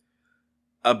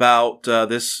about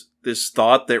this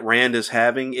thought that Rand is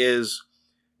having is,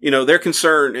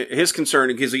 his concern,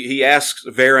 because he asks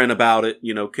Varen about it,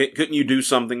 couldn't you do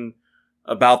something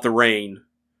about the rain?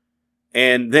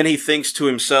 And then he thinks to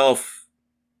himself,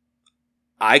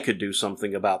 I could do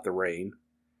something about the rain.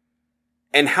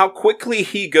 And how quickly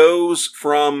he goes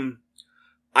from,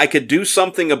 I could do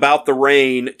something about the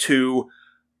rain, to,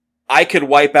 I could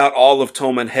wipe out all of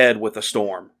Tommen Head with a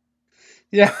storm.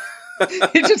 Yeah.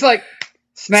 It's just like,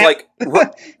 snap. It's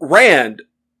like, Rand,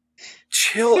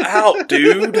 chill out,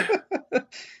 dude.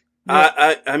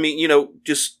 I mean,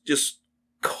 just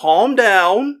calm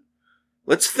down.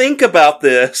 Let's think about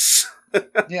this.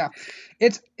 Yeah.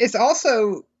 It's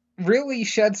also really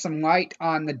shed some light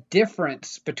on the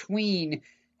difference between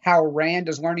how Rand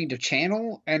is learning to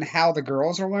channel and how the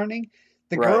girls are learning.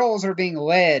 The girls are being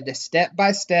led step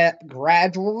by step,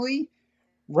 gradually.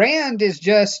 Rand is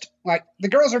just, like, the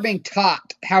girls are being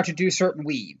taught how to do certain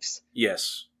weaves.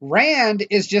 Yes. Rand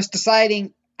is just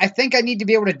deciding, I think I need to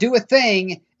be able to do a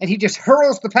thing, and he just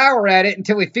hurls the power at it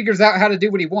until he figures out how to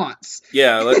do what he wants.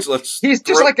 Yeah, let's He's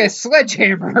just like a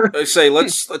sledgehammer. I say,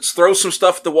 let's throw some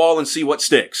stuff at the wall and see what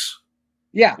sticks.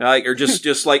 Yeah. Or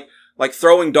just like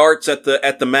throwing darts at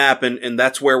the map, and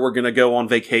that's where we're going to go on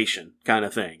vacation, kind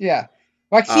of thing. Yeah.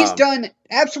 Like, he's done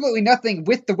absolutely nothing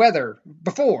with the weather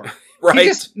before. Right. He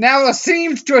just now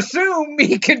seems to assume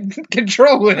he can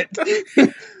control it.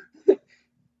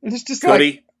 It's just could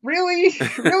he? Really,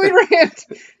 Rand?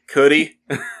 Could he?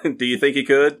 Do you think he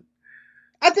could?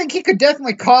 I think he could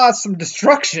definitely cause some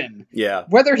destruction. Yeah.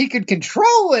 Whether he could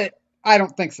control it, I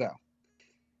don't think so.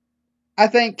 I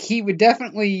think he would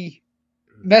definitely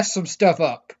mess some stuff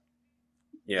up.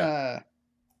 Yeah.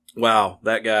 Wow,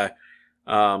 that guy.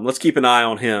 Let's keep an eye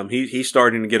on him. He's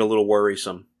starting to get a little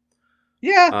worrisome.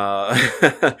 Yeah.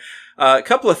 A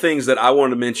couple of things that I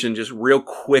want to mention just real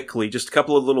quickly, just a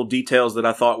couple of little details that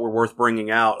I thought were worth bringing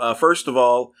out. First of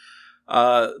all,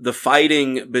 the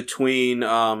fighting between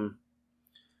the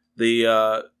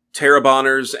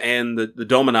Taraboners and the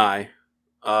Domani,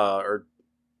 or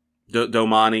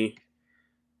Domani.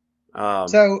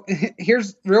 So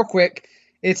here's real quick.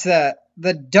 It's the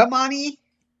Domani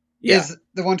is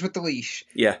the ones with the leash.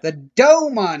 Yeah. The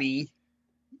Domani.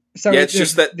 So yeah, it's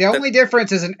just that the only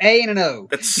difference is an A and an O.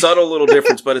 It's a subtle little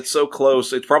difference, but it's so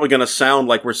close. It's probably going to sound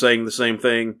like we're saying the same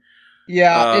thing.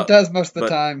 Yeah, it does most of the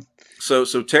time. So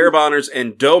Taraboners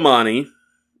and Domani.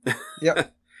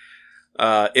 Yep.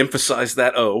 Emphasize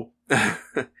that O.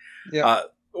 Yeah.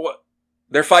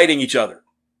 They're fighting each other.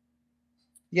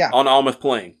 Yeah. On Almouth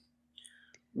Plain,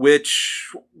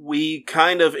 which we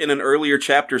kind of in an earlier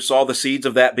chapter saw the seeds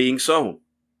of that being sown.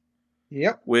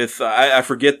 Yep. With I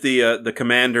forget the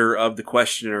commander of the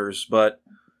questioners, but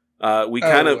we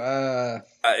kind of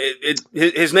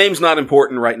his name's not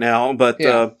important right now, but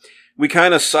we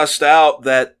kind of sussed out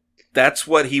that that's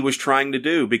what he was trying to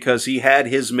do, because he had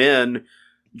his men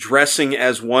dressing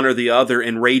as one or the other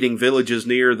and raiding villages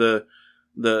near the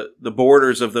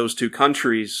borders of those two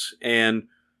countries, and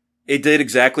it did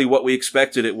exactly what we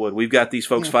expected it would. We've got these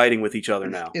folks fighting with each other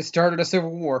now. It started a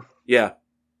civil war. Yeah.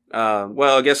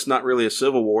 Well, I guess not really a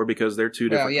civil war, because they're two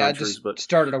different countries. It but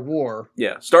started a war.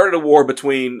 Yeah, started a war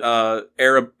between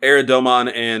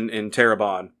Eridomon and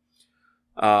Terabon.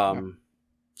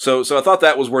 So I thought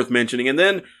that was worth mentioning. And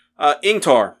then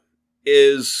Ingtar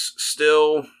is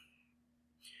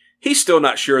he's still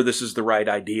not sure this is the right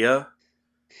idea.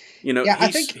 You know, I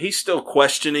think he's still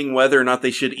questioning whether or not they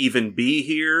should even be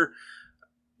here.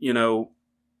 You know,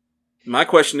 my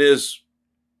question is,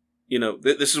 you know,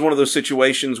 this is one of those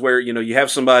situations where, you know, you have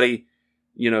somebody,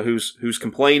 you know, who's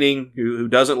complaining, who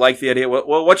doesn't like the idea.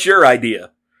 Well, what's your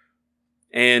idea?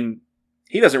 And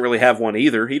he doesn't really have one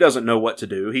either. He doesn't know what to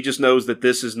do. He just knows that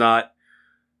this is not,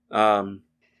 to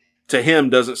him,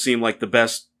 doesn't seem like the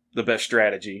best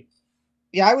strategy.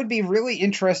 Yeah, I would be really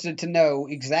interested to know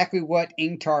exactly what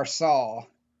Ingtar saw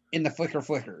in the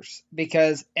flickers,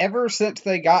 because ever since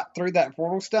they got through that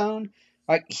portal stone,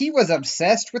 like, he was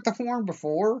obsessed with the horn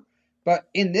before, but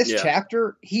in this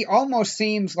chapter, he almost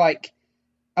seems like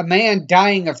a man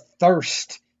dying of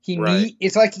thirst.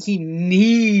 It's like he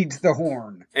needs the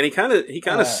horn. And he kind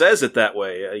of says it that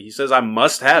way. He says, "I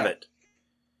must have it."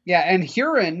 Yeah, and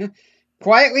Huron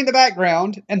quietly in the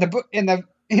background, and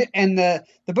the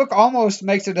book almost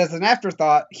makes it as an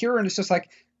afterthought. Huron is just like,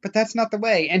 but that's not the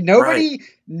way. And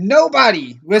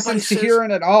nobody listens to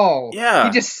Huron at all. Yeah.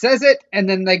 He just says it, and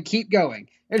then they keep going.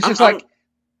 It's just like,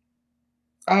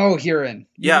 oh, Huron.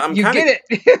 Yeah, you get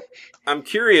it. I'm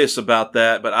curious about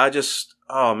that, but I just,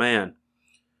 oh man.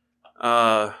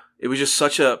 It was just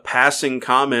such a passing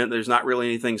comment. There's not really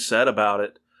anything said about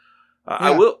it.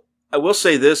 I will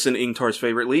say this in Ingtar's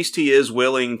favor. At least he is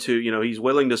willing to, you know, he's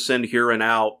willing to send Huron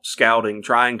out scouting,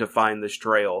 trying to find this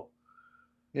trail.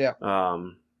 Yeah.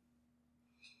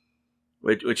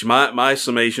 Which my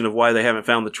summation of why they haven't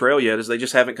found the trail yet is they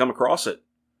just haven't come across it.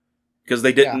 Because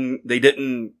they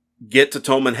didn't get to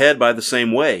Tolman Head by the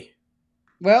same way.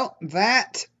 Well,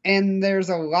 that, and there's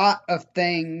a lot of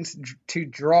things to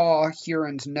draw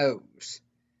Huron's nose.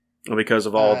 Because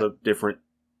of all the different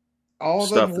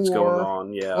stuff that's going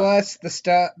on, plus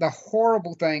the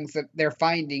horrible things that they're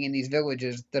finding in these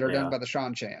villages that are done by the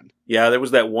Shanshan. Yeah, there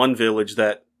was that one village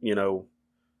that, you know,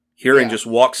 Huron just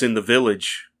walks in the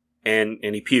village and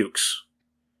he pukes.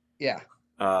 Yeah.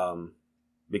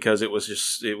 Because it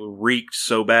reeked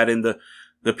so bad, and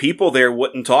the people there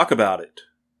wouldn't talk about it.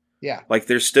 Yeah. Like,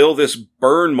 there's still this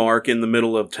burn mark in the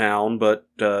middle of town, but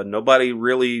nobody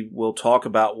really will talk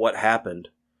about what happened.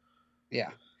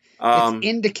 Yeah. It's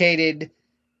indicated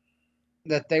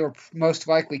that they were most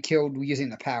likely killed using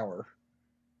the power.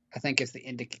 I think it's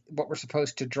what we're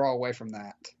supposed to draw away from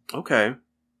that. Okay.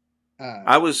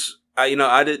 I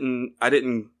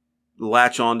didn't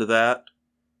latch onto that,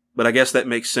 but I guess that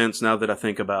makes sense now that I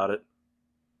think about it.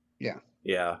 Yeah.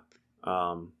 Yeah.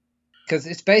 Because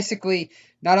it's basically,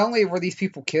 not only were these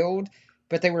people killed,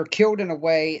 but they were killed in a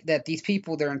way that these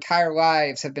people their entire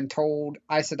lives have been told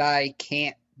Aes Sedai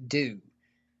can't do.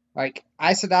 Like,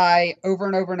 Aes Sedai, over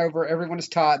and over and over, everyone is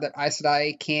taught that Aes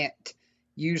Sedai can't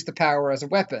use the power as a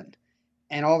weapon.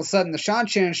 And all of a sudden, the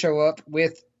Shanshan show up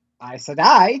with Aes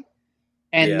Sedai,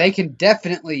 and they can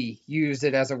definitely use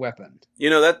it as a weapon. You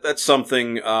know, that's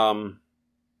something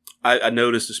I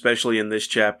noticed, especially in this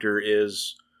chapter,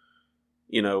 is,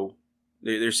 you know,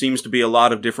 there seems to be a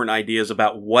lot of different ideas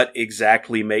about what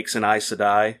exactly makes an Aes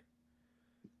Sedai.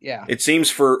 Yeah. It seems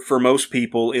for most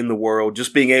people in the world,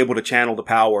 just being able to channel the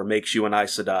power makes you an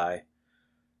Aes Sedai.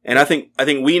 And I think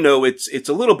we know it's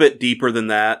a little bit deeper than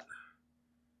that,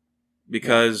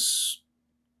 because,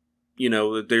 you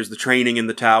know, there's the training in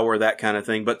the tower, that kind of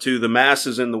thing. But to the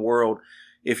masses in the world,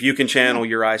 if you can channel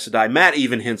your Aes Sedai, Matt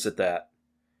even hints at that.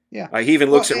 Yeah. He even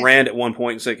looks at Rand at one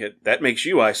point and says, "That makes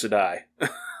you Aes Sedai."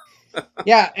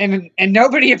 Yeah, and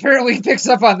nobody apparently picks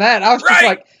up on that. I was just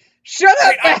like, "Shut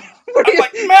up, Matt!" I'm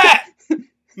like,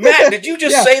 Matt, did you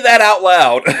just say that out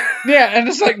loud? Yeah, and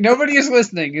it's like nobody is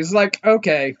listening. It's like,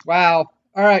 okay, wow,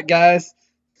 all right, guys.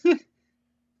 I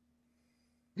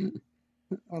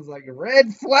was like,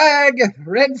 red flag.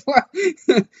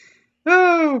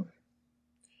 Oh,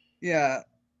 yeah.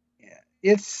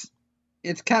 It's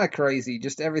kind of crazy,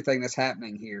 just everything that's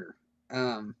happening here.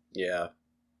 Yeah.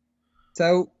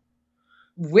 So,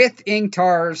 with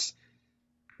Ingtar's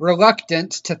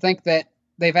reluctance to think that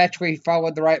they've actually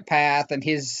followed the right path and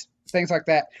his things like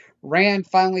that, Rand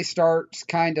finally starts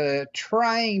kind of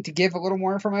trying to give a little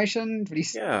more information, but he's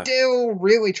still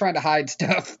really trying to hide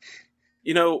stuff.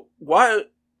 Why?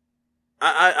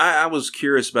 I was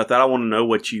curious about that. I want to know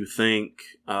what you think.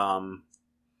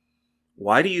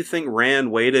 Why do you think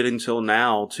Rand waited until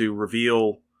now to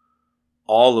reveal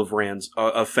all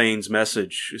of Fane's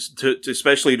message,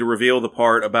 especially to reveal the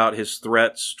part about his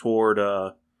threats toward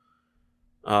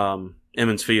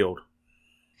Emmons Field?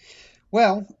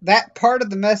 Well, that part of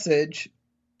the message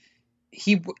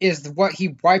is what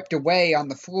he wiped away on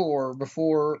the floor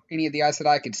before any of the Aes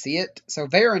Sedai could see it. So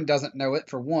Varen doesn't know it,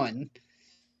 for one.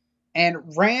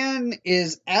 And Rand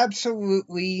is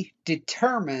absolutely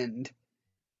determined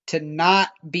to not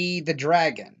be the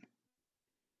dragon.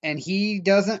 And he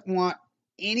doesn't want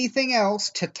anything else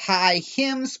to tie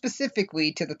him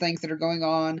specifically to the things that are going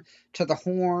on, to the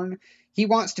Horn. He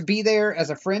wants to be there as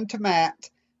a friend to Mat,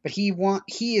 but he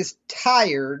is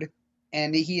tired,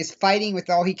 and he is fighting with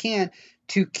all he can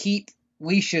to keep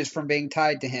leashes from being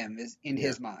tied to him, in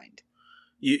his mind.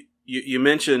 You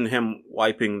mentioned him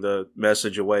wiping the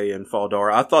message away in Fall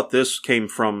Dara. I thought this came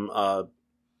from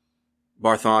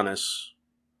Barthanas.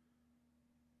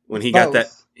 When he got that,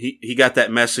 he got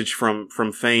that message from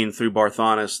Fane through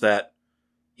Barthanas that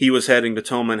he was heading to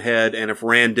Toman Head, and if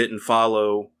Rand didn't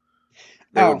follow,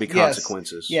 there would be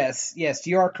consequences. Yes,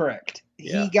 you are correct.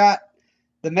 Yeah. He got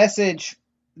the message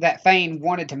that Fane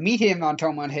wanted to meet him on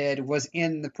Toman Head was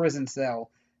in the prison cell,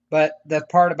 but the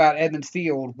part about Emmons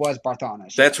Field was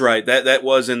Barthanas. That's right. That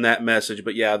was in that message,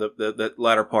 but yeah, the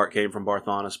latter part came from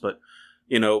Barthanas. But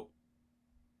it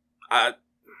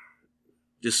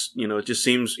just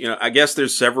seems, I guess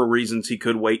there's several reasons he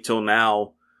could wait till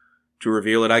now to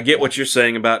reveal it. I get what you're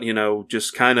saying about,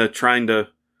 just kind of trying to,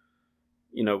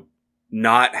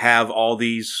 not have all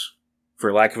these,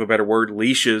 for lack of a better word,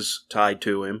 leashes tied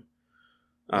to him.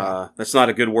 That's not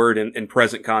a good word in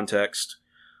present context.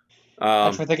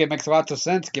 I think it makes lots of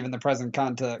sense given the present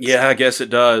context. Yeah, I guess it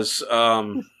does.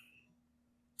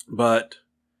 But,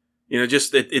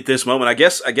 just at this moment, I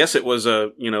guess it was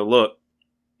a, look,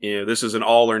 this is an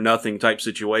all or nothing type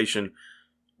situation.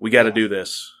 We got to do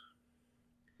this.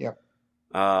 Yep.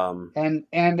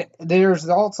 And there's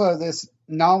also this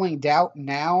gnawing doubt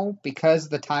now because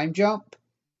of the time jump.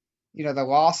 The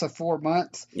loss of 4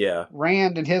 months. Yeah.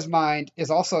 Rand, in his mind, is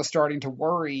also starting to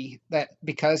worry that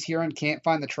because Huron can't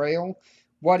find the trail,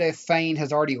 what if Fane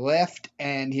has already left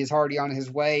and he's already on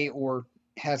his way or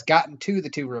has gotten to the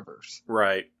Two Rivers?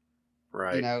 Right.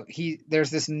 There's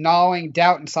this gnawing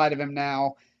doubt inside of him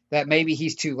now that maybe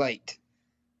he's too late.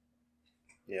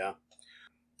 Yeah.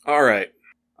 All right.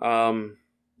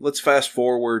 Let's fast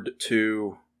forward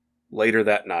to later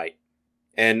that night.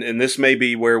 And this may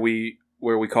be where we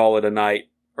call it a night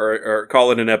or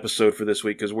call it an episode for this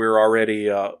week because we're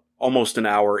already almost an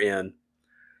hour in.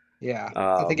 Yeah,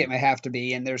 I think it may have to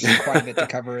be, and there's quite a bit to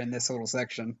cover in this little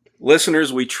section.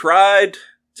 Listeners, we tried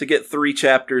to get 3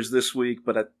 chapters this week,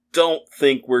 but I don't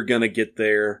think we're going to get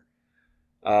there.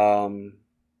 But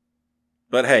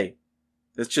hey,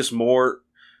 it's just more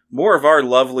of our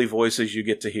lovely voices you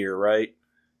get to hear, right?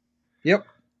 Yep.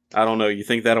 I don't know. You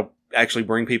think that'll actually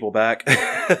bring people back?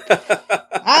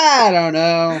 I don't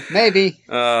know. Maybe.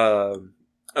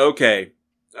 Okay.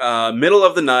 Middle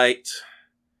of the night.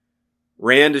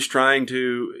 Rand is trying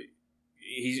to.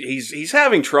 He's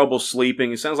having trouble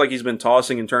sleeping. It sounds like he's been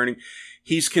tossing and turning.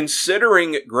 He's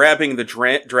considering grabbing the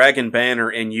dragon banner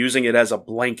and using it as a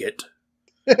blanket.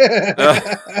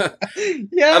 Yeah.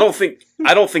 I don't think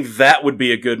that would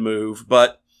be a good move.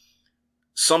 But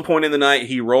some point in the night,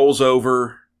 he rolls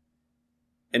over,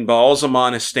 and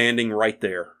Baal-Zaman is standing right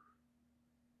there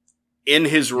in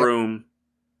his room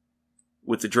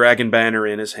with the dragon banner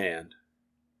in his hand.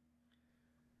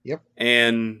 Yep.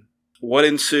 And what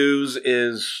ensues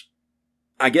is,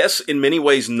 I guess, in many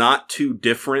ways not too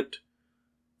different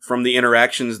from the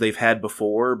interactions they've had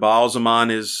before. Baal-Zaman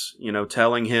is,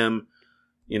 telling him,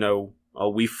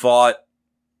 we fought,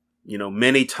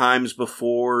 many times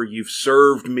before. You've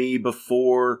served me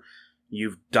before.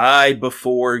 You've died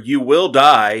before. You will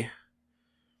die.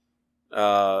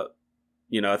 I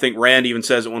think Rand even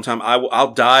says at one time,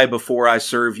 I'll die before I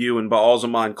serve you. And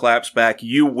Baal-Zaman claps back,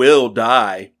 you will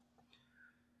die.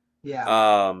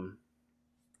 Yeah.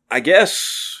 I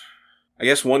guess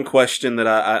one question that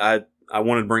I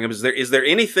wanted to bring up is there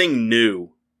anything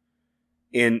new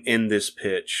in this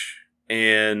pitch?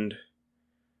 And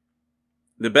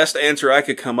the best answer I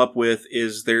could come up with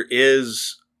is there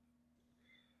is,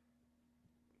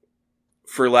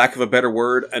 for lack of a better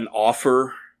word, an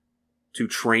offer to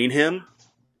train him.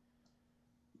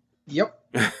 Yep.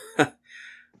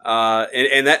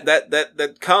 And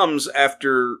that comes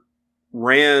after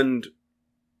Rand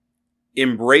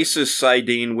embraces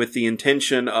Saidin with the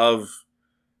intention of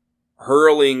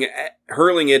hurling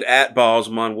it at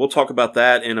Ba'alzamon. We'll talk about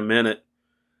that in a minute,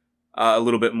 a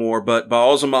little bit more. But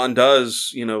Ba'alzamon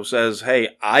does, says,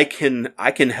 "Hey, I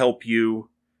can help you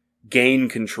gain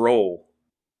control.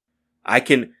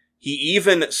 He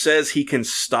even says he can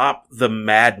stop the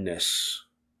madness,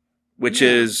 which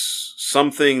is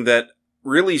something that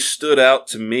really stood out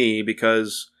to me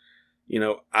because,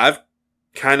 I've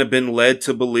kind of been led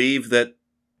to believe that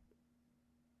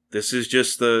this is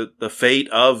just the fate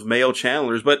of male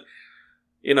channelers. But,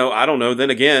 I don't know. Then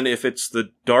again, if it's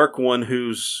the Dark One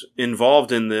who's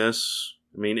involved in this,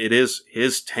 I mean, it is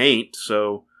his taint.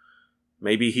 So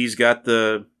maybe he's got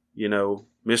the,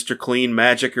 Mr. Clean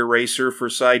magic eraser for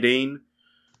Sidene.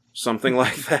 Something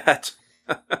like that.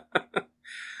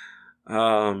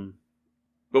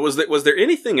 But was there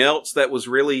anything else that was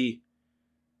really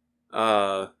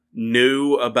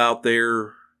new about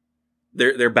their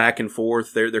back and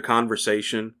forth, their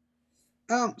conversation?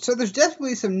 So there's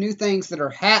definitely some new things that are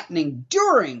happening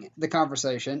during the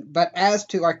conversation, but as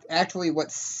to actually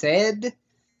what's said,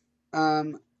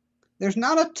 there's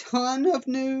not a ton of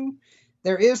new.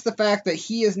 There is the fact that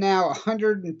he is now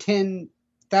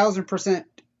 110,000%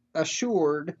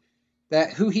 assured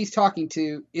that who he's talking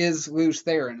to is Lews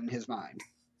Therin in his mind.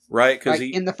 Right, because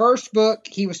in the first book,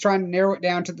 he was trying to narrow it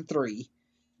down to the 3.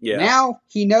 Yeah. Now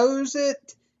he knows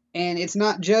it, and it's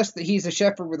not just that he's a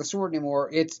shepherd with a sword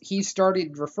anymore. He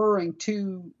started referring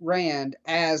to Rand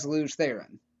as Lews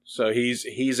Therin. So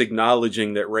he's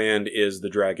acknowledging that Rand is the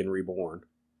Dragon Reborn.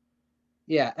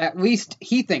 Yeah, at least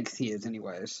he thinks he is,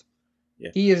 anyways.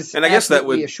 Yeah. He is, and I guess that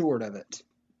would assured of it.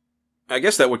 I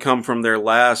guess that would come from their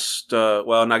last,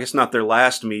 I guess not their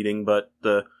last meeting, but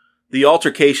the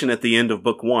altercation at the end of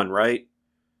book 1, right?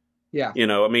 Yeah.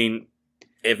 I mean,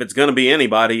 if it's going to be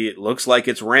anybody, it looks like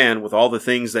it's Rand with all the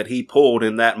things that he pulled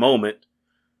in that moment.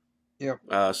 Yep.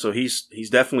 So he's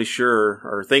definitely sure,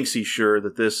 or thinks he's sure,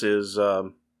 that this is,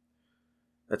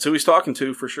 that's who he's talking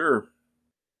to for sure.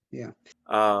 Yeah.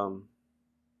 What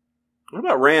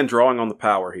about Rand drawing on the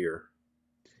power here?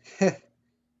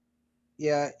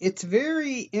 Yeah, it's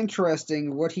very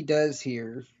interesting what he does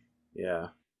here. Yeah.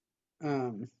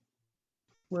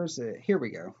 Where's it? Here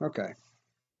we go. Okay.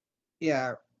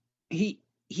 Yeah, he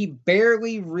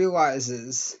barely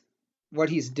realizes what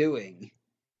he's doing.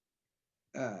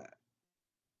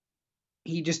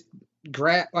 He just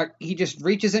he just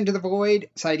reaches into the void.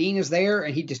 Sidene is there,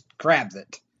 and he just grabs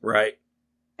it. Right.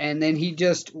 And then he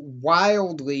just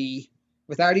wildly,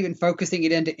 without even focusing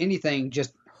it into anything,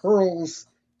 just hurls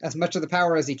as much of the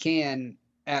power as he can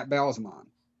at Ba'alzamon.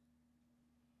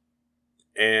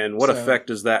 And what effect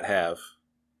does that have?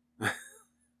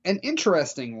 An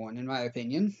interesting one, in my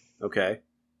opinion. Okay.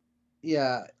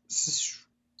 Yeah.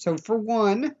 So for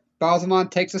one,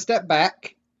 Ba'alzamon takes a step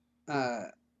back.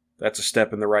 That's a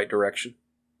step in the right direction.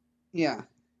 Yeah.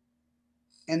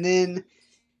 And then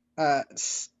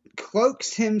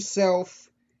cloaks himself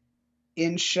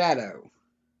in shadow.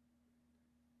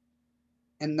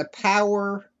 And the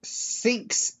power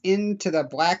sinks into the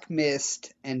black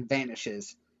mist and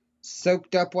vanishes,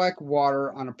 soaked up like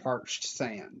water on a parched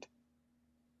sand.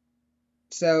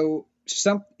 So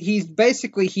he's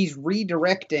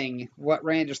redirecting what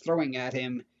Rand is throwing at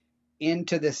him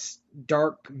into this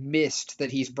dark mist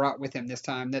that he's brought with him this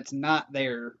time. That's not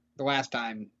there the last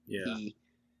time he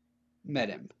met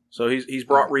him. So he's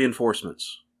brought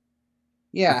reinforcements.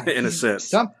 Yeah, in a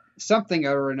sense, something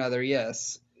or another.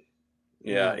 Yes.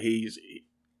 Yeah,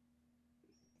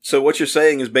 So what you're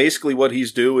saying is basically what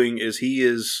he's doing is he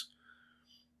is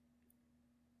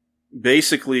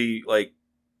basically like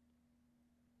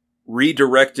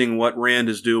redirecting what Rand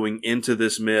is doing into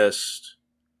this mist,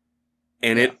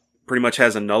 and it pretty much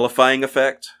has a nullifying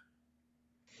effect.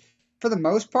 For the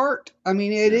most part, I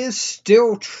mean, it is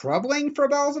still troubling for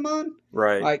Ba'alzamon.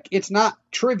 Right. Like, it's not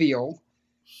trivial,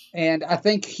 and I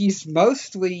think he's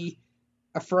mostly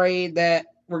afraid that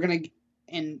we're going to...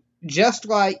 And just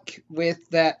like with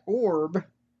that orb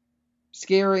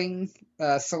scaring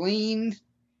Selene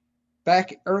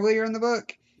back earlier in the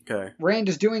book, Rand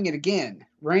is doing it again.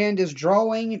 Rand is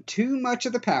drawing too much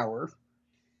of the power.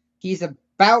 He's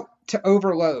about to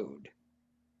overload.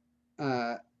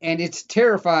 And it's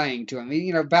terrifying to him.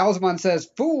 Ba'alzamon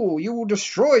says, "Fool, you will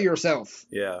destroy yourself."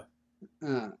 Yeah.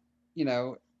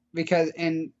 Because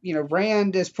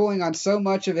Rand is pulling on so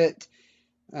much of it.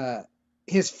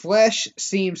 His flesh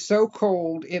seemed so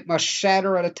cold it must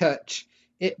shatter at a touch.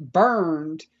 It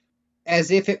burned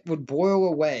as if it would boil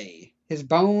away. His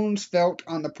bones felt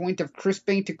on the point of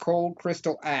crisping to cold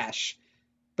crystal ash.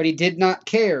 But he did not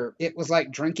care. It was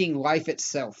like drinking life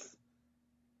itself.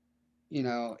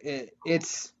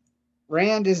 It's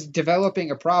Rand is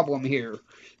developing a problem here.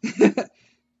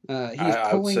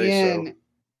 I would say so.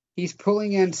 He's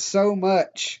pulling in so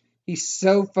much. He's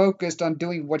so focused on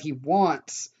doing what he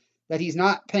wants that he's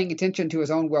not paying attention to his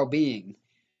own well-being.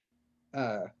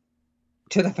 To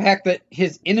the fact that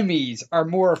his enemies are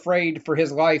more afraid for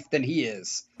his life than he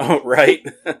is. Oh, right.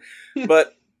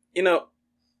 But,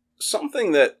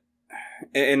 something that,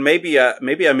 and maybe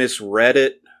I misread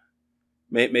it.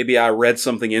 Maybe I read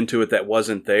something into it that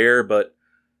wasn't there, but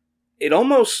it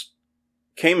almost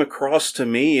came across to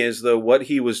me as though what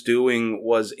he was doing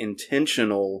was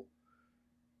intentional,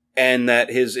 and that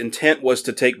his intent was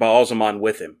to take Baalzamon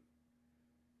with him.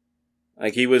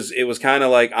 Like it was kind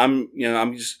of like, I'm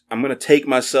going to take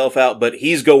myself out, but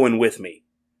he's going with me.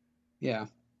 Yeah.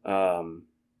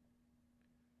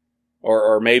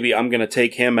 Or maybe I'm going to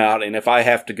take him out, and if I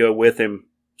have to go with him,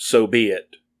 so be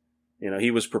it.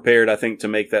 He was prepared, I think, to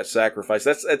make that sacrifice.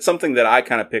 That's something that I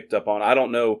kind of picked up on. I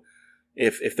don't know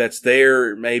if that's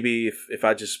there, maybe if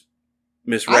I just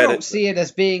misread it. I don't see it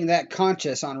as being that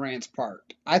conscious on Rand's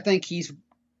part. I think he's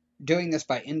doing this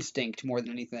by instinct more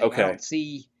than anything. Okay.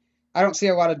 I don't see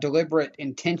a lot of deliberate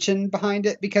intention behind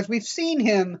it, because we've seen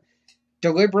him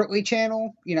deliberately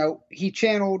channel. He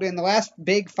channeled in the last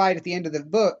big fight at the end of the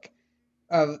book,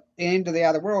 of Into the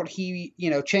Other World. He,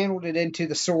 channeled it into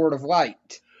the Sword of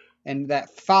Light and that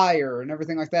fire and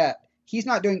everything like that. He's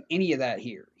not doing any of that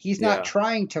here. He's not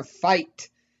trying to fight.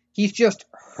 He's just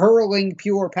hurling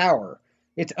pure power.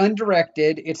 It's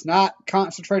undirected. It's not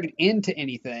concentrated into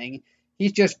anything.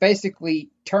 He's just basically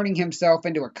turning himself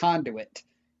into a conduit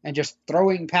and just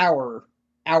throwing power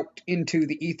out into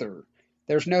the ether.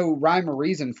 There's no rhyme or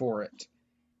reason for it.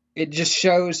 It just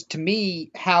shows to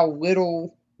me how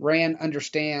little Rand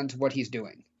understands what he's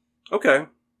doing. Okay.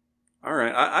 All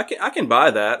right. I can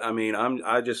buy that. I mean,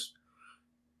 I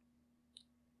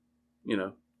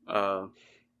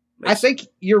think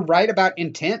you're right about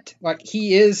intent. Like,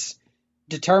 he is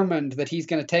determined that he's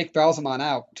going to take Baalzamon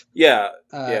out. Yeah.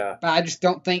 But I just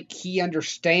don't think he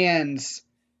understands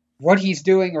what he's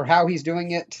doing or how he's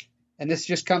doing it. And this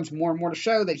just comes more and more to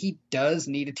show that he does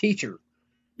need a teacher.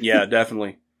 Yeah,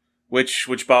 definitely. Which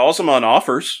Baalzamon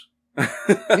offers.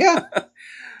 Yeah.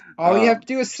 All you have to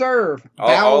do is serve.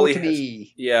 Bow to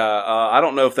me. Yeah, I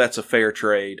don't know if that's a fair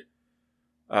trade.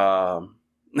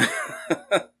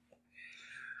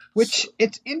 Which,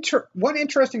 one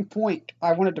interesting point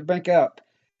I wanted to bring up.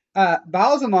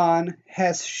 Baalzamon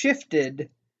has shifted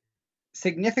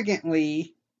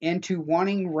significantly into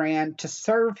wanting Rand to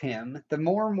serve him. The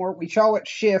more and more we saw it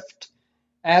shift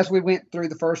as we went through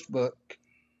the first book.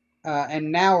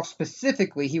 And now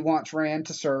specifically he wants Rand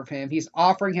to serve him. He's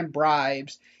offering him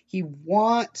bribes. He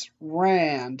wants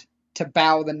Rand to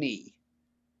bow the knee.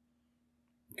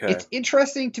 Okay. It's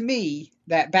interesting to me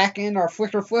that back in our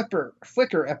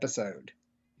Flicker episode,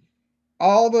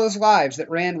 all those lives that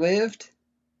Rand lived,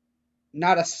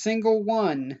 not a single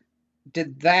one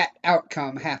did that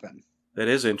outcome happen. That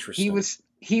is interesting.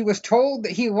 He was told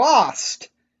that he lost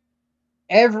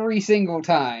every single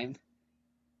time,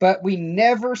 but we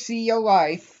never see a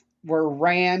life where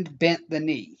Rand bent the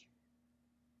knee.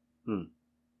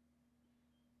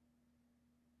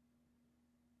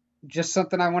 Just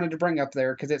something I wanted to bring up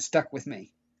there because it stuck with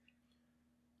me.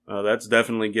 That's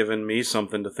definitely given me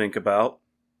something to think about.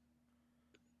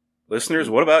 Listeners,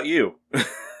 what about you?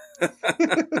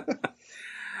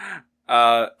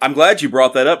 I'm glad you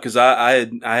brought that up because I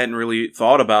hadn't really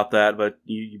thought about that, but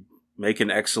you make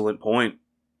an excellent point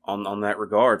on that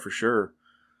regard for sure.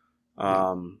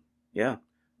 Yeah.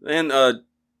 And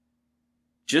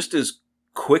just as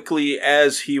quickly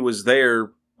as he was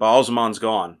there, Baalzamon's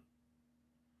gone.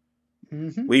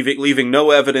 Mm-hmm. Leaving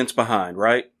no evidence behind,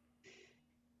 right?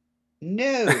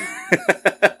 No.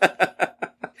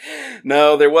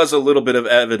 No, there was a little bit of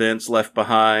evidence left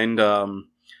behind. All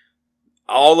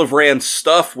of Rand's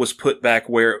stuff was put back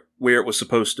where it was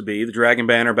supposed to be. The dragon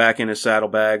banner back in his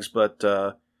saddlebags, but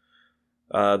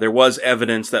there was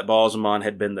evidence that Baalzamon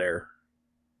had been there.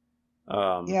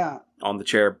 On the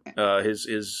chair,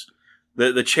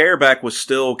 the chair back was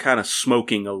still kind of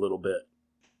smoking a little bit.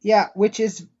 Yeah, which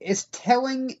is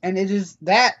telling, and it is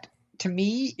that to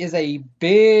me is a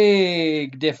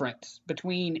big difference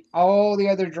between all the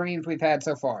other dreams we've had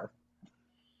so far.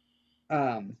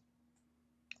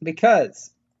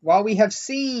 Because while we have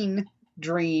seen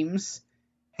dreams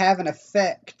have an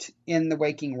effect in the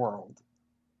waking world,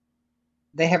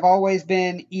 they have always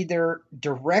been either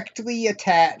directly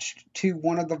attached to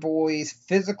one of the boys'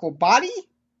 physical body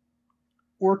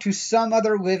or to some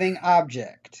other living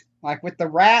object. Like with the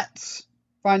rats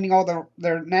finding all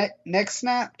their necks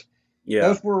snapped,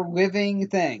 those were living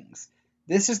things.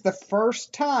 this is the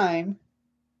first time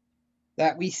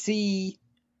that we see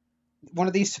one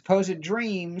of these supposed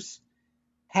dreams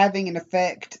having an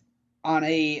effect on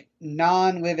a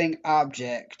non-living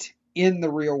object in the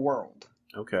real world.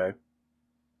 Okay.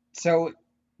 So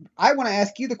I want to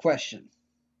ask you the question.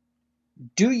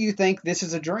 Do you think this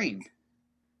is a dream?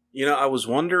 You know, I was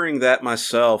wondering that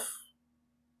myself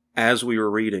as we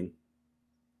were reading.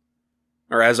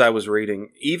 Or as I was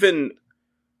reading. Even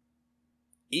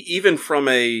from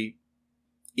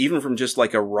just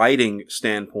like a writing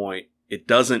standpoint, it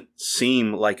doesn't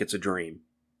seem like it's a dream.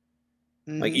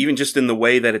 Mm-hmm. Like, even just in the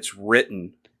way that it's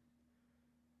written,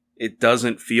 it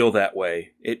doesn't feel that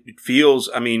way. It feels,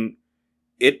 I mean,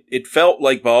 it felt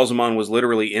like Balsamon was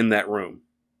literally in that room.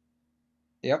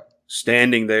 Yep.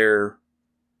 Standing there,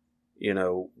 you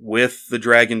know, with the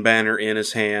dragon banner in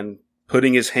his hand,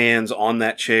 putting his hands on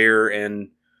that chair and,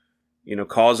 you know,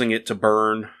 causing it to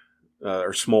burn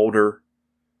or smolder.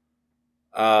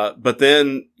 But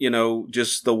then, you know,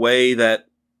 just the way that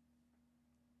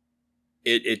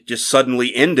it just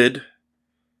suddenly ended,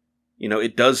 you know,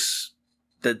 it does,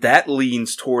 that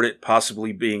leans toward it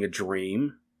possibly being a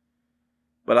dream.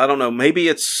 But I don't know, maybe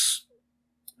it's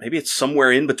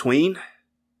somewhere in between.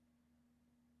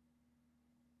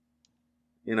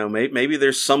 You know, maybe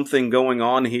there's something going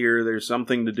on here. There's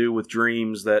something to do with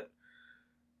dreams that,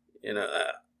 you know,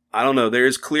 I don't know. There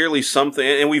is clearly something,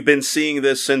 and we've been seeing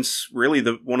this since really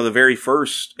one of the very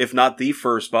first, if not the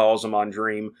first Balsamon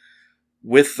dream,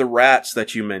 with the rats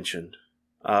that you mentioned.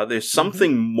 There's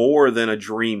something more than a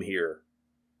dream here.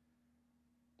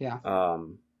 Yeah.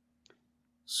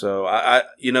 So I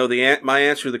you know, my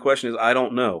answer to the question is I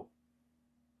don't know.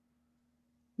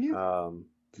 Yeah.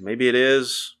 Maybe it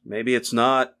is. Maybe it's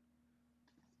not.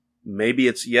 Maybe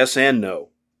it's yes and no.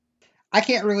 I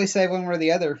can't really say one way or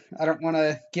the other. I don't want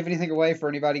to give anything away for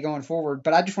anybody going forward,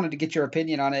 but I just wanted to get your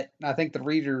opinion on it. I think the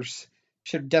readers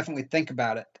should definitely think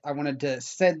about it. I wanted to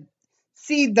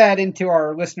seed that into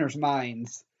our listeners'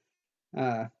 minds.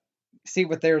 See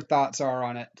what their thoughts are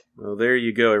on it. Well, there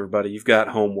you go, everybody. You've got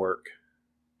homework.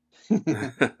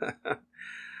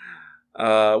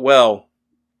 Well,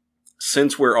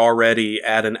 since we're already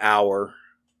at an hour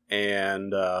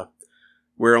and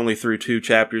we're only through 2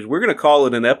 chapters, we're going to call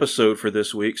it an episode for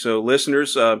this week. So,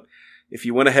 listeners, if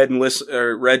you went ahead and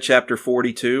read chapter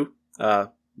 42,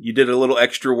 you did a little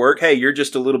extra work. Hey, you're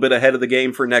just a little bit ahead of the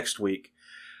game for next week.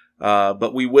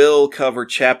 But we will cover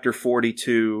chapter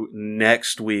 42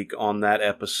 next week on that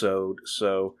episode.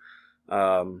 So,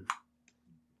 we'll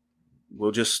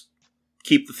just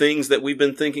keep the things that we've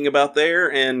been thinking about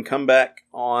there and come back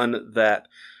on that.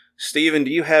 Stephen,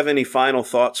 do you have any final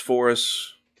thoughts for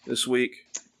us this week?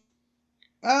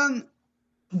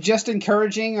 Just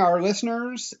encouraging our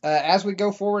listeners, as we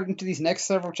go forward into these next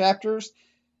several chapters,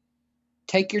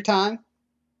 take your time,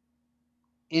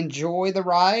 enjoy the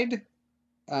ride.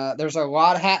 There's a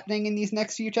lot happening in these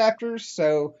next few chapters,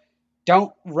 so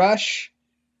don't rush.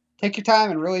 Take your time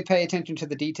and really pay attention to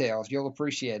the details. You'll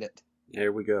appreciate it.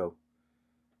 There we go.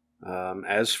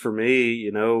 As for me,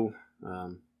 you know,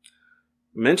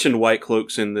 mentioned White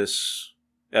Cloaks in this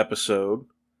episode.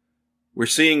 We're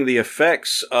seeing the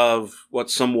effects of what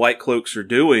some White Cloaks are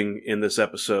doing in this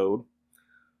episode,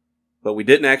 but we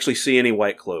didn't actually see any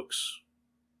White Cloaks.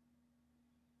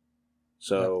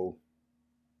 So,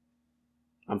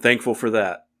 I'm thankful for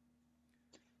that.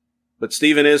 But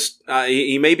Stephen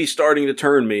he may be starting to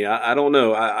turn me. I don't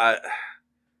know.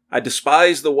 I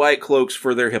despise the White Cloaks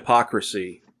for their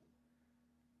hypocrisy.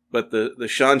 But the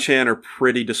Shan-Chan are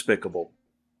pretty despicable.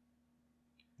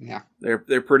 Yeah.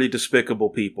 They're pretty despicable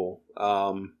people.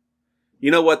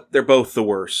 You know what? They're both the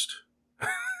worst.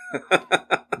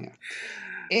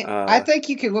 Yeah. I think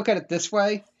you could look at it this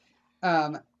way.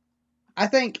 I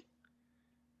think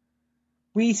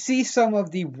we see some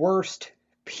of the worst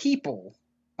people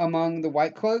among the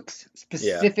White Cloaks,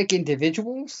 specific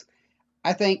individuals.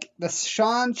 I think the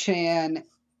Shan-Chan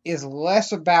is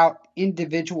less about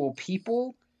individual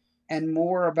people and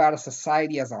more about a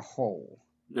society as a whole.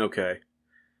 Okay.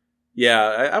 Yeah,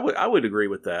 I would agree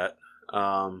with that.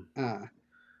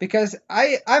 Because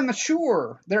I'm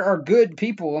sure there are good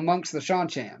people amongst the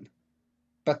Shan-Chan,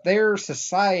 but their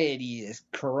society is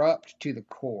corrupt to the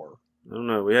core. I don't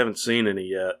know. We haven't seen any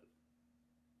yet.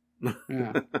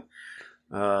 Yeah.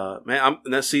 Man,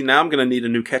 now I'm going to need a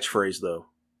new catchphrase, though.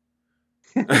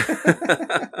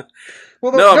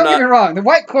 Well, no, don't get me wrong. The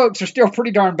White Cloaks are still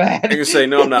pretty darn bad. I'm going to say,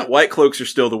 no, I'm not. White Cloaks are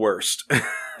still the worst.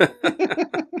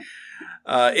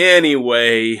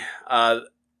 Anyway,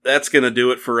 that's going to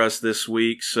do it for us this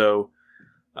week. So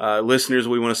Listeners,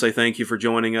 we want to say thank you for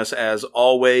joining us as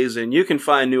always, and you can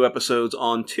find new episodes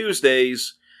on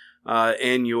Tuesdays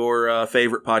in your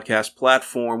favorite podcast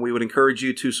platform. We would encourage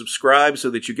you to subscribe so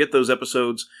that you get those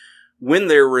episodes when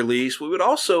they're released. We would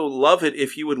also love it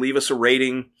if you would leave us a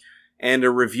rating and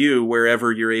a review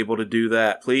wherever you're able to do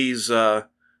that. Please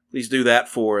do that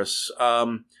for us.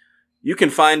 You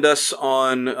can find us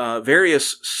on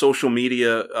various social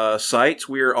media sites.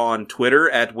 We're on Twitter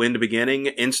at Wind Beginning,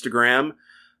 Instagram,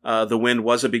 The Wind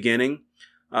Was a Beginning.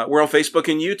 We're on Facebook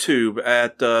and YouTube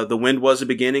at The Wind Was a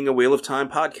Beginning, a Wheel of Time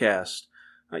podcast.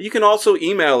 You can also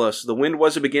email us,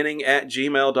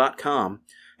 thewindwasabeginning@gmail.com,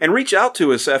 and reach out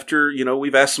to us after,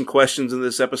 we've asked some questions in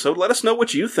this episode. Let us know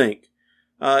what you think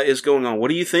is going on. What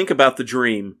do you think about the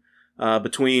dream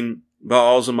between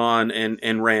Ba'alzamon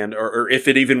and Rand, or if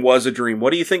it even was a dream?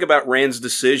 What do you think about Rand's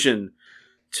decision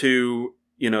to,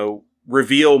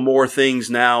 reveal more things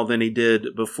now than he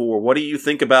did before? What do you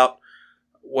think about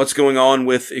what's going on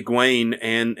with Egwene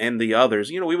and the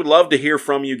others? We would love to hear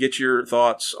from you, get your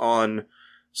thoughts on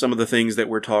some of the things that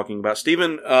we're talking about.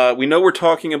 Stephen, we know we're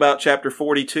talking about Chapter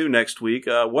 42 next week.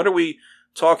 What are we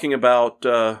talking about?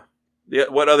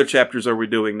 What other chapters are we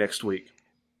doing next week?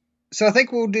 So I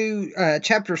think we'll do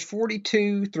chapters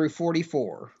 42 through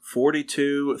 44.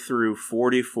 42 through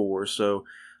 44. So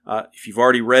if you've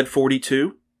already read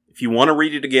 42, if you want to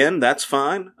read it again, that's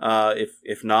fine.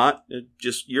 If not,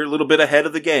 just you're a little bit ahead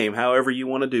of the game, however you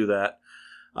want to do that.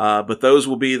 But those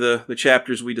will be the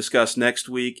chapters we discuss next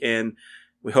week, and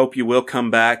we hope you will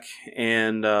come back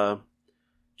and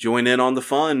join in on the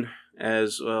fun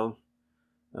as well.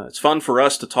 It's fun for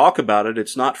us to talk about it.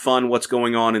 It's not fun what's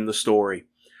going on in the story.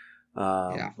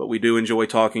 But we do enjoy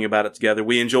talking about it together.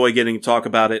 We enjoy getting to talk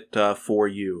about it for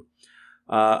you.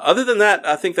 Other than that,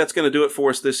 I think that's going to do it for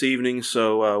us this evening.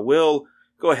 So we'll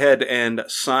go ahead and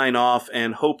sign off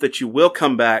and hope that you will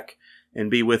come back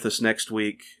and be with us next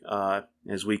week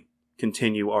as we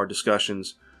continue our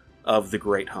discussions of The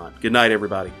Great Hunt. Good night,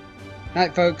 everybody.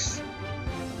 Night, folks.